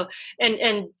that. So,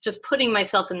 and just putting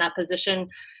myself in that position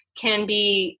can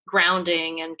be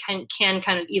grounding and can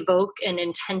kind of evoke an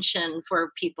intention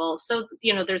for people. So,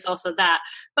 there's also that,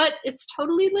 but it's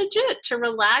totally legit to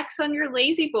relax on your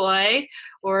lazy boy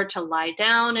or to lie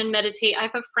down and meditate. I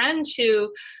have a friend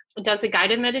who does a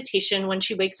guided meditation when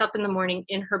she wakes up in the morning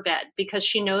in her bed, because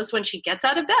she knows when she gets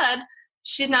out of bed,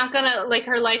 she's not gonna, like,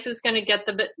 her life is gonna get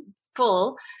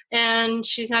full and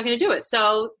she's not going to do it.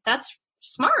 So that's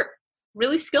smart,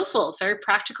 really skillful, very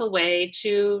practical way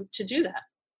to do that.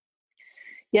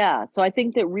 Yeah. So I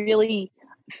think that really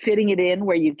fitting it in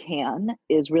where you can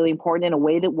is really important in a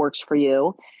way that works for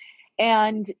you.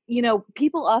 And,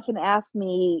 people often ask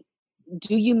me,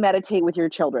 do you meditate with your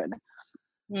children?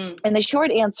 And the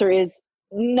short answer is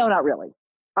no, not really.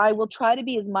 I will try to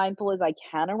be as mindful as I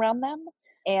can around them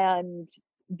and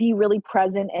be really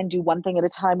present and do one thing at a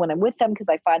time when I'm with them, because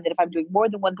I find that if I'm doing more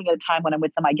than one thing at a time when I'm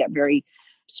with them, I get very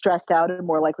stressed out and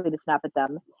more likely to snap at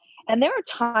them. And there are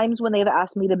times when they've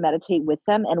asked me to meditate with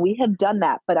them, and we have done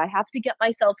that, but I have to get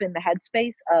myself in the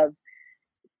headspace of,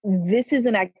 this is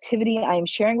an activity I am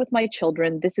sharing with my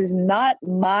children. This is not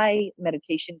my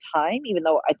meditation time, even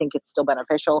though I think it's still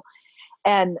beneficial.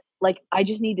 And like, I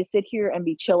just need to sit here and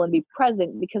be chill and be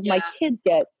present, because my kids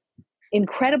get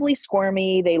incredibly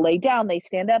squirmy. They lay down, they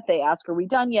stand up, they ask, are we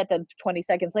done yet? Then 20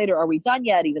 seconds later, are we done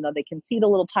yet? Even though they can see the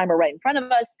little timer right in front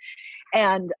of us.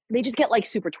 And they just get like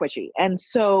super twitchy. And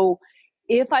so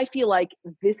if I feel like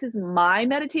this is my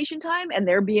meditation time and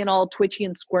they're being all twitchy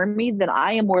and squirmy, then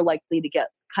I am more likely to get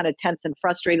kind of tense and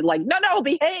frustrated, like, no,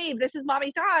 behave. This is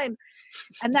mommy's time.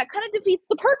 And that kind of defeats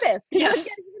the purpose, because I'm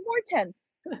getting even more tense.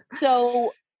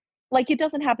 So like, it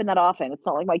doesn't happen that often. It's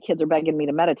not like my kids are begging me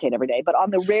to meditate every day, but on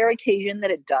the rare occasion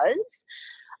that it does,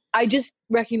 I just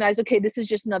recognize, okay, this is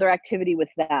just another activity with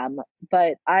them.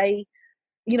 But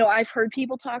I've heard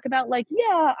people talk about like,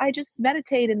 yeah, I just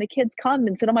meditate and the kids come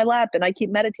and sit on my lap and I keep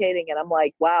meditating. And I'm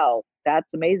like, wow,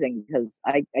 that's amazing, because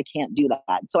I can't do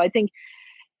that. So I think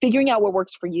figuring out what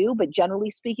works for you, but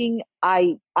generally speaking,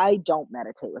 I don't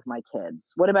meditate with my kids.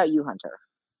 What about you, Hunter?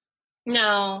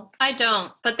 No, I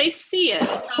don't, but they see it.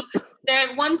 So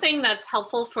one thing that's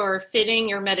helpful for fitting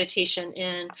your meditation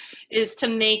in is to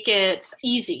make it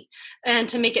easy and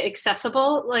to make it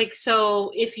accessible. Like, so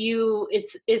if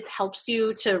it helps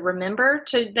you to remember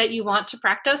that you want to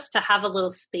practice, to have a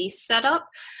little space set up.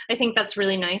 I think that's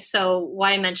really nice. So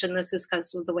why I mentioned this is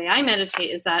because the way I meditate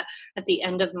is that at the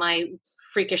end of my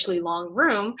freakishly long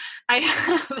room, I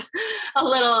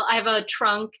have a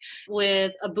trunk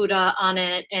with a Buddha on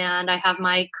it, and I have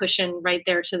my cushion right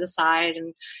there to the side,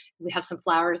 and we have some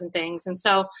flowers and things. And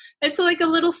so it's like a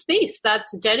little space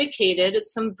that's dedicated.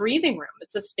 It's some breathing room.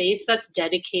 It's a space that's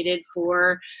dedicated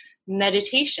for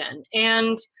meditation.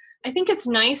 And I think it's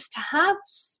nice to have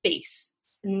space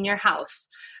in your house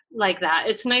like that.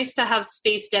 It's nice to have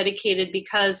space dedicated,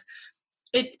 because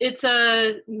it's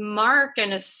a mark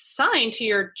and a sign to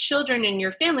your children and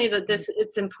your family that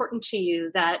it's important to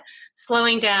you, that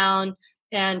slowing down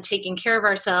and taking care of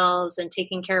ourselves and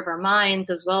taking care of our minds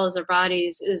as well as our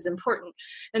bodies is important.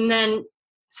 And then,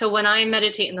 so when I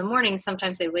meditate in the morning,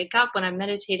 sometimes they wake up when I'm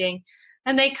meditating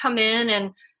and they come in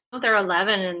and they're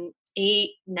 11 and 8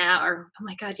 now, or oh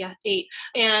my God, yeah, 8.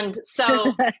 And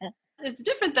so it's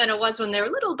different than it was when they were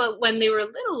little, but when they were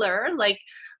littler, like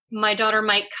my daughter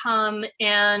might come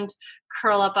and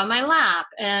curl up on my lap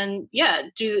and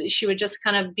she would just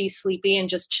kind of be sleepy and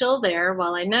just chill there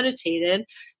while I meditated.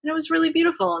 And it was really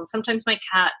beautiful. And sometimes my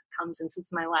cat comes and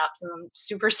sits in my lap, and I'm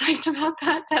super psyched about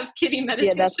that, to have kitty Yeah,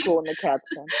 meditation. that's cool in the cat's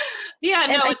fun. Yeah,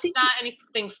 And no, I it's think not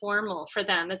anything formal for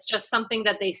them. It's just something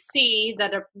that they see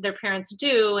that their parents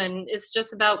do. And it's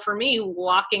just about, for me,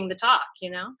 walking the talk,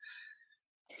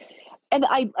 and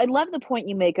I love the point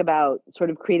you make about sort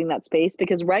of creating that space,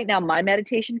 because right now my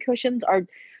meditation cushions are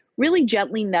really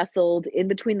gently nestled in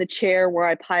between the chair where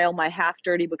I pile my half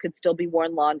dirty but could still be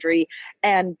worn laundry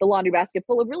and the laundry basket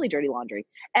full of really dirty laundry.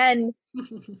 And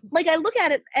like I look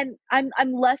at it and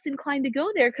I'm less inclined to go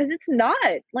there because it's not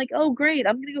like, oh great,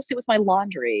 I'm gonna go sit with my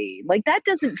laundry. Like that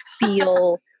doesn't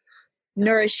feel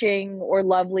nourishing or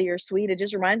lovely or sweet. It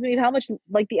just reminds me of how much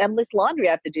like the endless laundry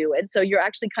I have to do. And so you're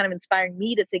actually kind of inspiring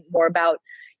me to think more about,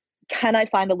 can I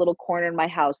find a little corner in my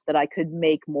house that I could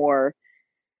make more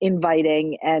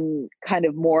inviting and kind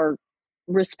of more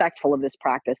respectful of this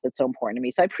practice that's so important to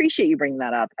me. So I appreciate you bringing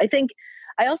that up. I think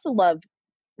I also love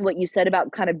what you said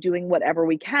about kind of doing whatever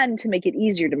we can to make it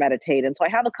easier to meditate. And so I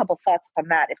have a couple thoughts on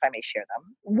that, if I may share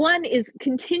them. One is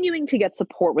continuing to get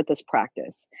support with this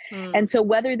practice. And so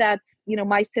whether that's,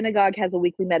 my synagogue has a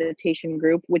weekly meditation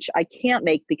group, which I can't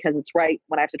make because it's right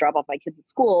when I have to drop off my kids at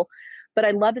school, but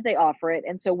I love that they offer it.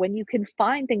 And so when you can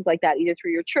find things like that, either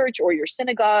through your church or your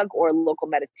synagogue or local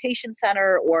meditation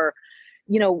center, or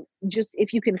just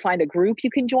if you can find a group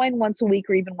you can join once a week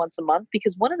or even once a month,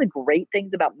 because one of the great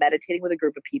things about meditating with a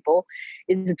group of people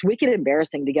is it's wicked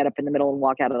embarrassing to get up in the middle and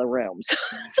walk out of the room. So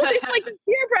there's like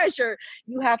peer pressure.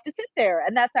 You have to sit there,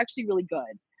 and that's actually really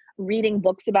good. Reading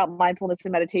books about mindfulness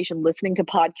and meditation, listening to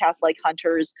podcasts like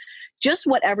Hunter's, just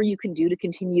whatever you can do to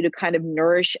continue to kind of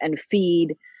nourish and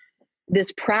feed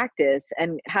this practice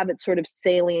and have it sort of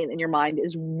salient in your mind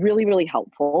is really, really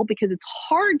helpful, because it's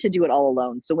hard to do it all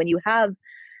alone. So when you have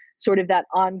sort of that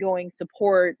ongoing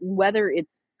support, whether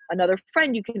it's another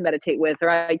friend you can meditate with, or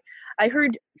I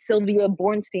heard Sylvia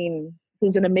Bornstein,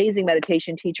 who's an amazing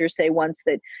meditation teacher, say once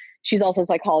that she's also a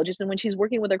psychologist. And when she's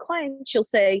working with her clients, she'll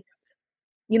say,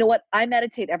 you know what, I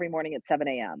meditate every morning at 7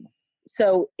 a.m.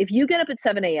 So if you get up at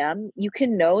 7 a.m., you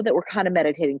can know that we're kind of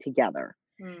meditating together.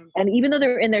 And even though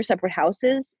they're in their separate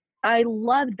houses, I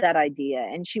loved that idea.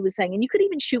 And she was saying, and you could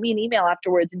even shoot me an email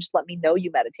afterwards and just let me know you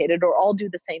meditated, or I'll do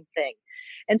the same thing.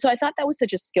 And so I thought that was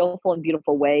such a skillful and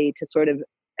beautiful way to sort of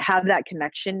have that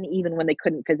connection, even when they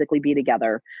couldn't physically be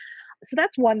together. So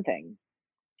that's one thing.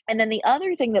 And then the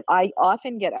other thing that I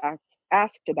often get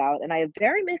asked about, and I have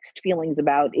very mixed feelings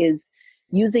about, is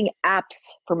using apps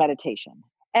for meditation.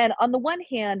 And on the one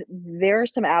hand, there are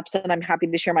some apps, and I'm happy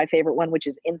to share my favorite one, which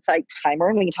is Insight Timer.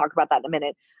 And we can talk about that in a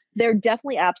minute. There are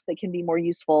definitely apps that can be more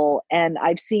useful. And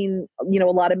I've seen, a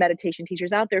lot of meditation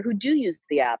teachers out there who do use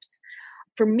the apps.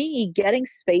 For me, getting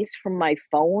space from my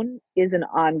phone is an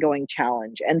ongoing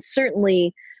challenge. And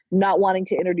certainly not wanting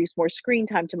to introduce more screen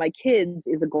time to my kids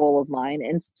is a goal of mine.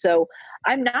 And so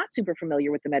I'm not super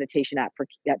familiar with the meditation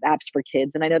apps for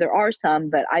kids. And I know there are some,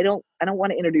 but I don't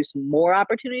want to introduce more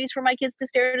opportunities for my kids to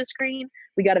stare at a screen.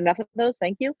 We got enough of those.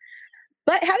 Thank you.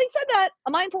 But having said that,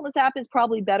 a mindfulness app is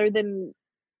probably better than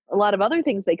a lot of other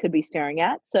things they could be staring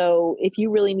at. So if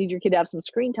you really need your kid to have some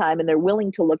screen time and they're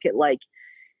willing to look at like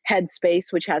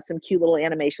Headspace, which has some cute little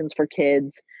animations for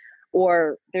kids,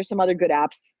 or there's some other good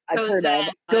apps I've heard of.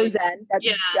 GoZen.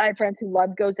 I have friends who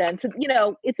love GoZen. So,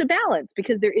 it's a balance,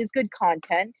 because there is good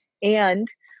content.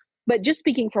 But just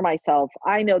speaking for myself,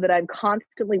 I know that I'm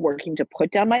constantly working to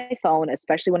put down my phone,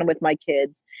 especially when I'm with my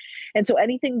kids. And so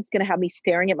anything that's going to have me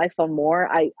staring at my phone more,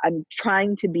 I'm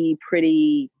trying to be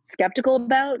pretty skeptical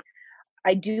about.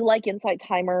 I do like Insight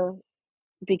Timer,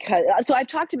 because so I've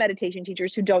talked to meditation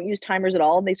teachers who don't use timers at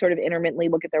all, and they sort of intermittently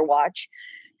look at their watch.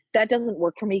 That doesn't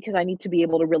work for me, because I need to be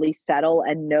able to really settle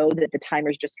and know that the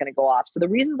timer's just going to go off. So the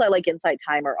reasons I like Insight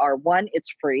Timer are, one, it's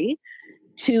free.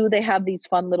 Two, they have these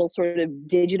fun little sort of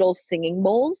digital singing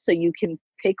bowls, so you can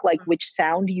pick like which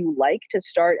sound you like to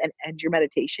start and end your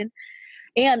meditation.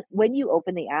 And when you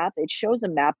open the app, it shows a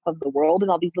map of the world and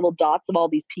all these little dots of all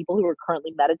these people who are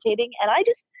currently meditating. And I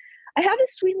have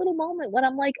this sweet little moment when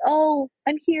I'm like, oh,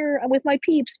 I'm here, I'm with my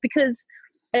peeps, because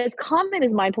as common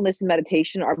as mindfulness and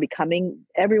meditation are becoming,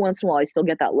 every once in a while I still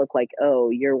get that look like, oh,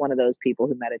 you're one of those people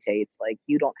who meditates. Like,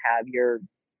 you don't have your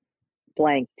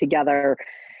blank together.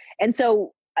 And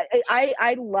so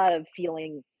I love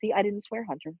feeling, see, I didn't swear,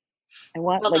 Hunter. I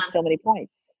want Well like done. so many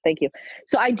points. Thank you.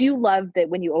 So I do love that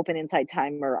when you open Insight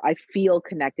Timer, I feel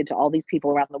connected to all these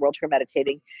people around the world who are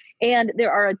meditating. And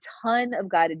there are a ton of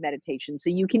guided meditations.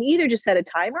 So you can either just set a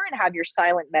timer and have your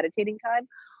silent meditating time,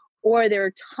 or there are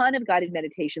a ton of guided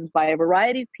meditations by a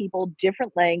variety of people,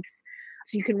 different lengths.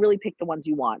 So you can really pick the ones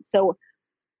you want. So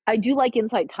I do like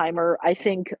Insight Timer. I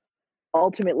think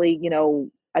ultimately,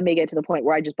 I may get to the point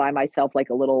where I just buy myself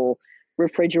like a little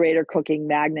refrigerator cooking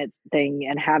magnet thing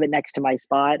and have it next to my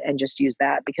spot and just use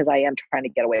that because I am trying to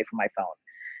get away from my phone.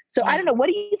 So I Yeah. don't know. What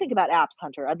do you think about apps,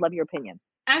 Hunter? I'd love your opinion.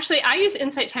 Actually, I use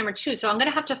Insight Timer too, so I'm going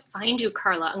to have to find you,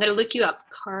 Carla. I'm going to look you up,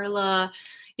 Carla.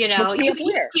 Look me up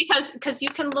where? Because you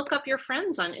can look up your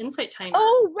friends on Insight Timer.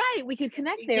 Oh, right. We could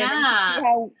connect there and then you can see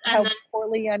Yeah, and how then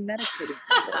poorly I'm meditating.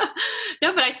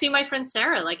 no, but I see my friend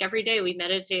Sarah like every day. We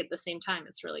meditate at the same time.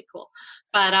 It's really cool.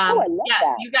 But Oh, I love yeah,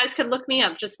 that. you guys could look me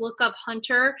up. Just look up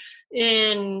Hunter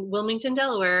in Wilmington,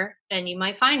 Delaware, and you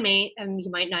might find me. And you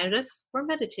might notice we're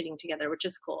meditating together, which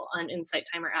is cool on Insight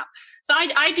Timer app. So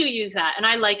I do use that, and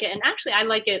I like it. And actually, I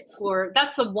like it for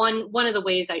that's the one of the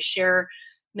ways I share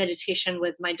meditation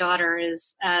with my daughter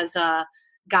is as a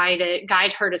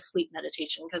guide her to sleep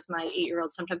meditation, because my 8-year-old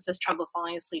sometimes has trouble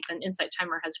falling asleep, and Insight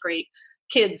Timer has great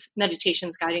kids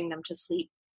meditations guiding them to sleep.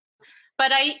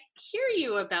 But I hear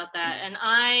you about that, and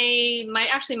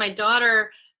my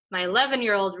daughter, my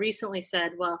 11-year-old recently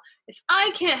said, well, if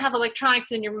I can't have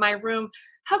electronics in my room,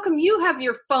 how come you have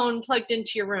your phone plugged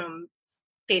into your room?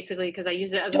 Basically, because I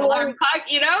use it as an alarm Don't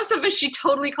clock. So, but she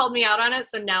totally called me out on it.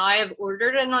 So now I have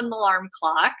ordered an alarm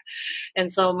clock.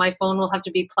 And so my phone will have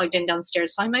to be plugged in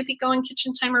downstairs. So I might be going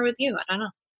kitchen timer with you. I don't know.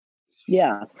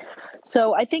 Yeah.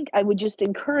 So I think I would just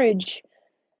encourage,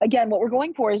 again, what we're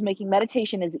going for is making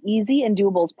meditation as easy and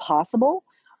doable as possible,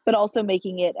 but also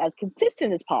making it as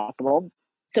consistent as possible.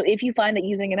 So if you find that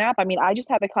using an app, I mean, I just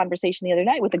had a conversation the other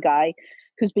night with a guy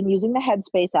who's been using the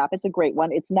Headspace app. It's a great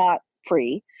one. It's not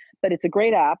free, but it's a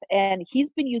great app. And he's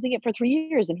been using it for 3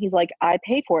 years. And he's like, I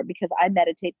pay for it because I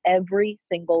meditate every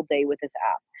single day with this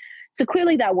app. So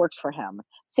clearly that works for him.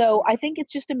 So I think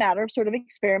it's just a matter of sort of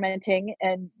experimenting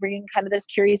and bringing kind of this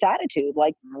curious attitude,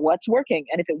 like what's working.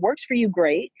 And if it works for you,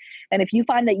 great. And if you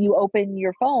find that you open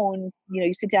your phone,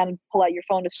 you sit down and pull out your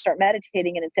phone to start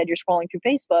meditating and instead you're scrolling through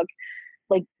Facebook,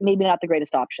 like maybe not the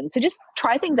greatest option. So just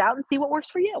try things out and see what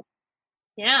works for you.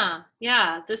 Yeah.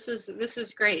 This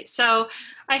is great. So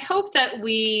I hope that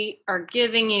we are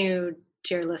giving you,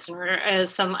 dear listener,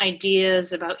 as some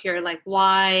ideas about here, like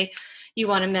why you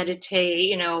want to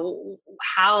meditate,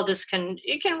 how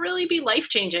it can really be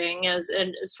life-changing as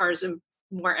far as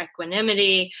more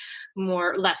equanimity,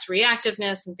 less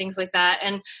reactiveness and things like that.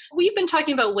 And we've been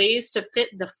talking about ways to fit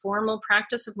the formal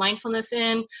practice of mindfulness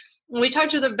in. We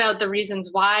talked about the reasons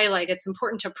why, like it's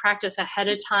important to practice ahead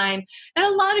of time. And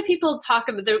a lot of people talk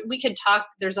about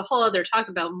there's a whole other talk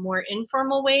about more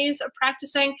informal ways of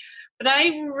practicing. But I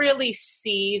really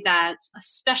see that,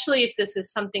 especially if this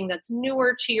is something that's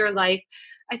newer to your life,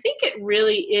 I think it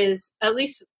really is, at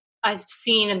least I've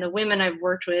seen in the women I've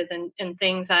worked with and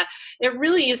things, that it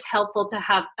really is helpful to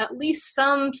have at least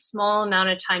some small amount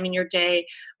of time in your day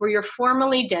where you're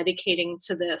formally dedicating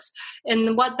to this.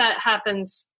 And what that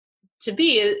happens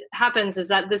is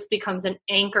that this becomes an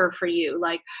anchor for you.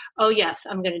 Like, oh yes,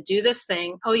 I'm going to do this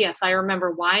thing. Oh yes, I remember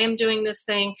why I'm doing this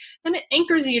thing. And it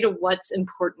anchors you to what's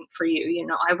important for you.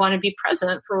 I want to be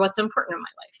present for what's important in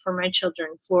my life, for my children,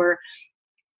 for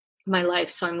my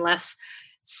life. So I'm less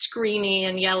screamy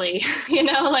and yelly,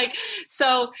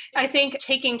 so I think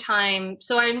taking time.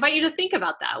 So I invite you to think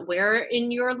about that. Where in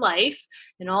your life,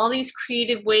 in all these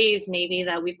creative ways maybe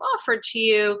that we've offered to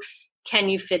you, can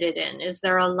you fit it in? Is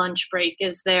there a lunch break?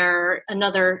 Is there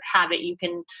another habit you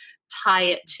can tie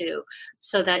it to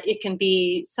so that it can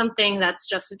be something that's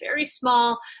just very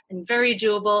small and very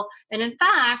doable? And in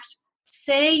fact,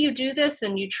 say you do this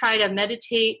and you try to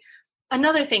meditate.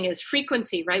 Another thing is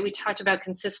frequency, right? We talked about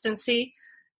consistency.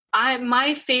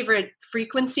 My favorite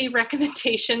frequency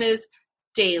recommendation is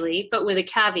daily, but with a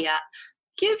caveat.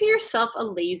 Give yourself a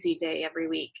lazy day every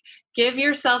week. Give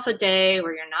yourself a day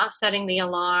where you're not setting the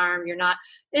alarm,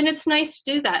 and it's nice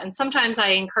to do that. And sometimes I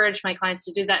encourage my clients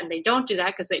to do that and they don't do that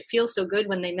because they feel so good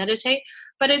when they meditate.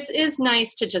 But it is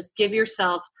nice to just give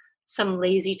yourself some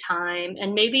lazy time.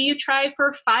 And maybe you try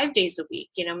for 5 days a week.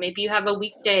 Maybe you have a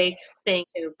weekday thing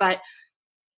too, but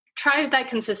try that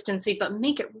consistency, but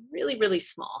make it really, really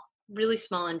small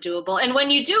and doable. And when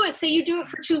you do it, say you do it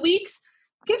for 2 weeks,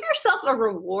 give yourself a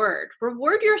reward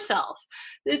yourself.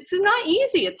 It's not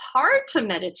easy. It's hard to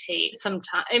meditate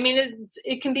sometimes. I mean,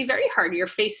 it can be very hard. You're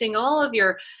facing all of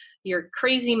your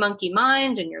crazy monkey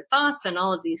mind and your thoughts and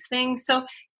all of these things. So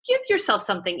give yourself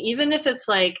something, even if it's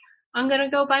like, I'm going to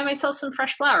go buy myself some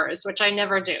fresh flowers, which I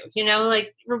never do.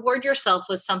 Like reward yourself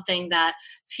with something that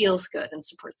feels good and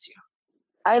supports you.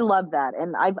 I love that.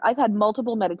 And I've had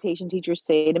multiple meditation teachers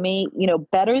say to me,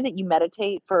 better that you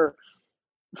meditate for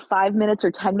 5 minutes or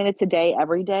 10 minutes a day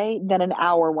every day than an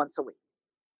hour once a week.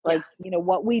 Yeah. Like,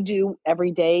 what we do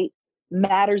every day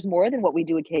matters more than what we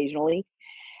do occasionally.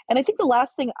 And I think the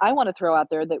last thing I want to throw out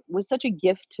there that was such a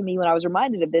gift to me when I was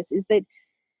reminded of this is that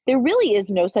there really is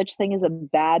no such thing as a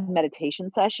bad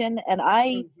meditation session. And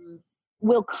I Mm-hmm.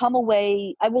 will come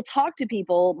away, I will talk to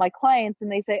people, my clients,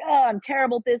 and they say, oh, I'm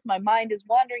terrible at this. My mind is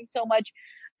wandering so much.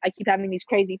 I keep having these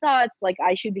crazy thoughts. Like,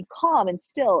 I should be calm and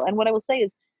still. And what I will say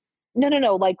is,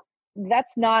 no. Like,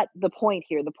 that's not the point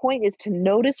here. The point is to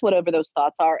notice whatever those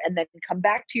thoughts are and then come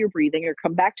back to your breathing or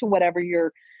come back to whatever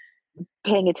you're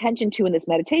paying attention to in this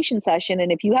meditation session.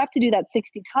 And if you have to do that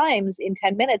 60 times in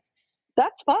 10 minutes,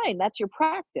 that's fine. That's your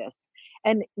practice.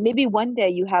 And maybe one day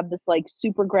you have this like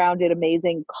super grounded,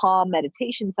 amazing, calm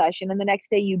meditation session, and the next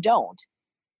day you don't.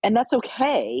 And that's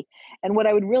okay. And what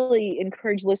I would really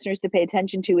encourage listeners to pay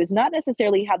attention to is not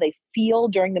necessarily how they feel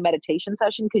during the meditation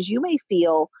session, because you may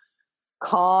feel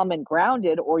calm and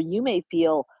grounded, or you may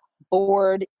feel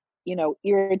bored,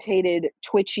 irritated,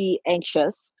 twitchy,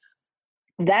 anxious.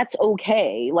 That's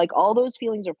okay. Like, all those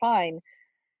feelings are fine,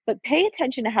 but pay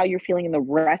attention to how you're feeling in the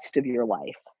rest of your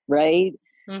life, right?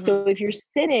 Mm-hmm. So if you're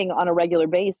sitting on a regular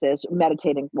basis,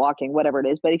 meditating, walking, whatever it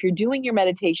is, but if you're doing your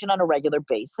meditation on a regular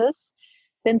basis,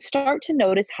 then start to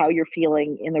notice how you're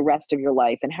feeling in the rest of your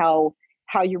life and how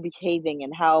you're behaving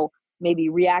and how maybe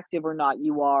reactive or not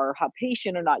you are, how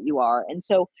patient or not you are. And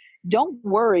so don't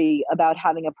worry about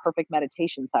having a perfect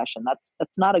meditation session. That's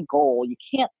not a goal. You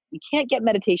can't get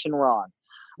meditation wrong.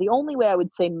 The only way I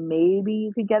would say maybe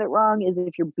you could get it wrong is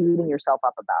if you're beating yourself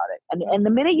up about it. And the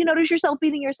minute you notice yourself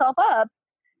beating yourself up,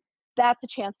 that's a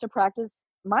chance to practice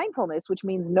mindfulness, which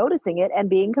means noticing it and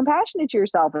being compassionate to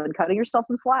yourself and cutting yourself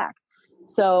some slack.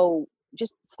 So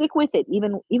just stick with it,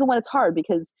 even when it's hard,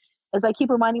 because as I keep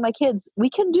reminding my kids, we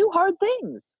can do hard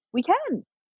things. We can.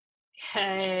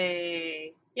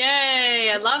 Hey,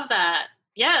 yay, I love that.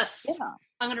 Yes. Yeah.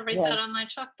 I'm going to write Yeah. that on my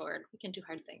chalkboard. We can do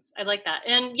hard things. I like that.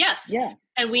 And yes, Yeah.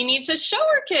 and we need to show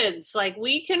our kids, like,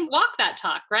 we can walk that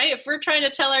talk, right? If we're trying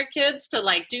to tell our kids to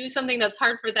like do something that's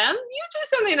hard for them, you do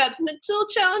something that's still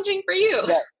challenging for you.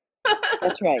 Yeah.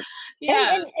 That's right.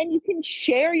 Yes. And you can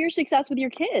share your success with your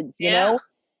kids, Yeah.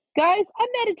 Guys, I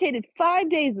meditated 5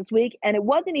 days this week and it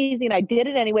wasn't easy and I did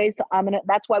it anyway. So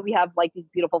that's why we have like these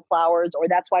beautiful flowers, or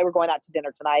that's why we're going out to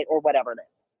dinner tonight, or whatever it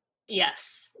is.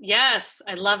 Yes. Yes.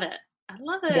 I love it. I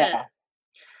love it. Yeah.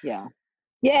 Yeah.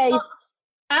 Yay. Well,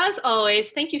 as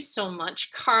always, thank you so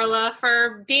much, Carla,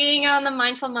 for being on the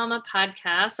Mindful Mama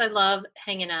podcast. I love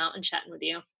hanging out and chatting with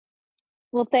you.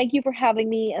 Well, thank you for having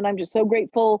me. And I'm just so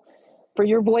grateful for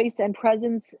your voice and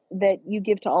presence that you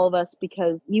give to all of us,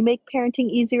 because you make parenting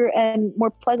easier and more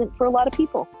pleasant for a lot of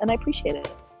people. And I appreciate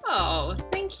it. Oh,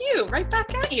 thank you. Right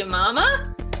back at you,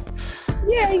 Mama.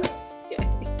 Yay.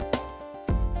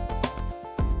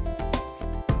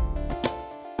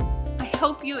 I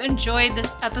hope you enjoyed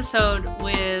this episode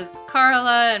with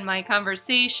Carla and my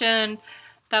conversation.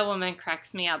 That woman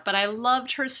cracks me up. But I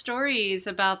loved her stories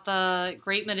about the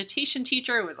great meditation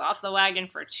teacher who was off the wagon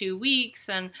for 2 weeks.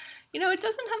 And, it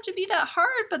doesn't have to be that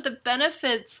hard, but the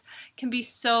benefits can be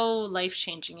so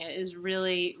life-changing. It is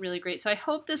really, really great. So I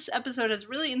hope this episode has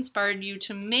really inspired you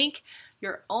to make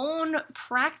your own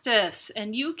practice.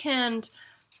 And you can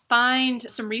find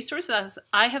some resources.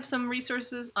 I have some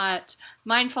resources at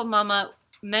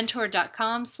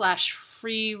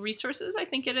mindfulmamamentor.com/free resources. I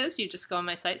think it is. You just go on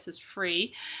my site, it says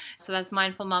free. So that's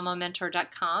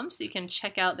mindfulmamamentor.com. So you can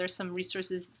check out, there's some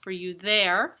resources for you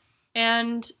there.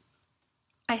 And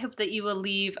I hope that you will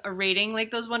leave a rating like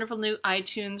those wonderful new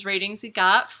iTunes ratings we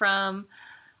got from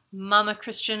Mama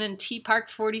Christian and T Park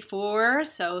 44.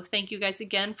 So thank you guys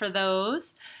again for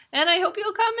those. And I hope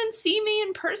you'll come and see me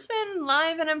in person,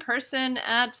 live and in person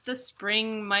at the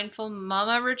Spring Mindful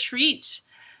Mama Retreat.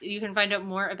 You can find out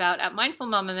more about at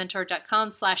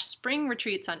mindfulmamamentor.com/spring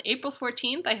retreats on April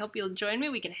 14th. I hope you'll join me.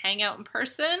 We can hang out in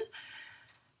person.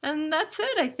 And that's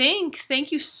it, I think.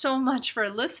 Thank you so much for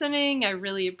listening. I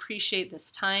really appreciate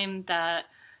this time that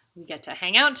We get to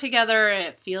hang out together.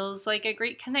 It feels like a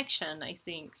great connection, I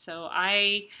think. So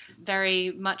I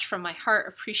very much from my heart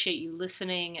appreciate you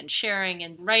listening and sharing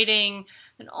and writing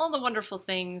and all the wonderful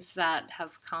things that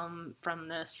have come from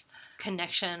this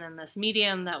connection and this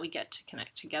medium that we get to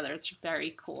connect together. It's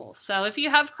very cool. So if you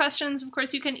have questions, of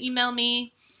course, you can email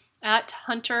me at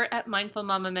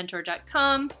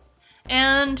hunter@mindfulmamamentor.com.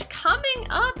 And coming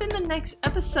up in the next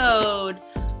episode,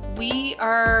 we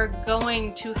are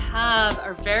going to have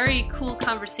a very cool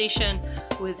conversation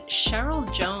with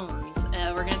Cheryl Jones.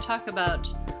 We're going to talk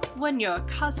about when your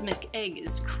cosmic egg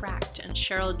is cracked, and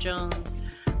Cheryl Jones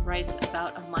writes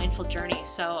about a mindful journey.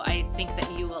 So I think that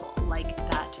you will like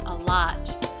that a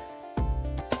lot.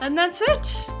 And that's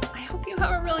it. I hope you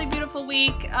have a really beautiful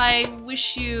week. I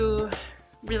wish you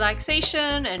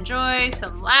relaxation and joy,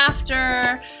 some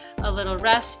laughter, a little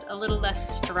rest, a little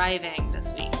less striving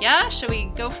this week. Yeah? Shall we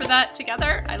go for that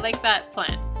together? I like that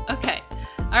plan. Okay.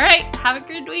 All right. Have a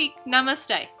good week.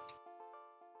 Namaste.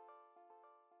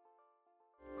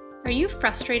 Are you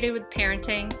frustrated with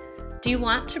parenting? Do you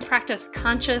want to practice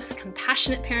conscious,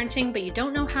 compassionate parenting, but you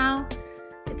don't know how?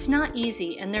 It's not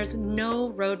easy, and there's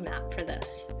no roadmap for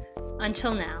this.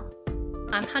 Until now.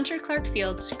 I'm Hunter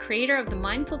Clark-Fields, creator of the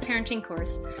Mindful Parenting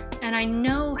course, and I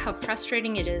know how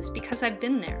frustrating it is because I've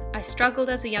been there. I struggled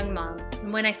as a young mom,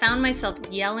 and when I found myself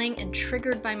yelling and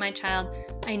triggered by my child,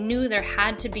 I knew there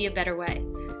had to be a better way.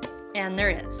 And there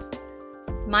is.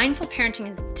 Mindful parenting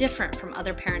is different from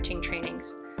other parenting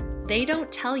trainings. They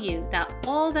don't tell you that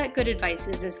all that good advice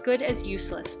is as good as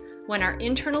useless when our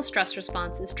internal stress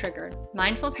response is triggered.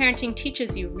 Mindful parenting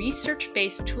teaches you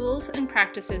research-based tools and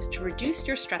practices to reduce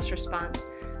your stress response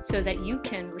so that you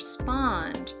can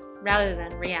respond rather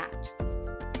than react.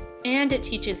 And it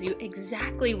teaches you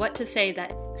exactly what to say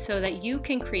so that you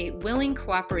can create willing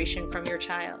cooperation from your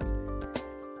child.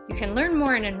 You can learn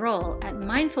more and enroll at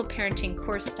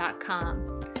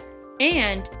mindfulparentingcourse.com.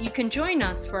 And you can join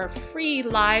us for a free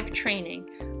live training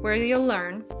where you'll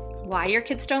learn why your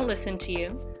kids don't listen to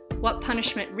you, what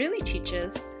punishment really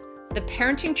teaches, the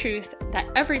parenting truth that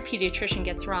every pediatrician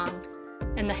gets wrong,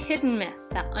 and the hidden myth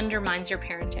that undermines your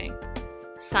parenting.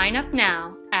 Sign up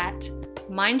now at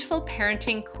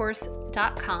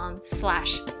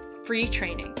mindfulparentingcourse.com/free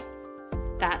training.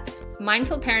 That's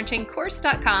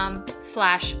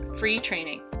mindfulparentingcourse.com/free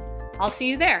training. I'll see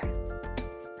you there.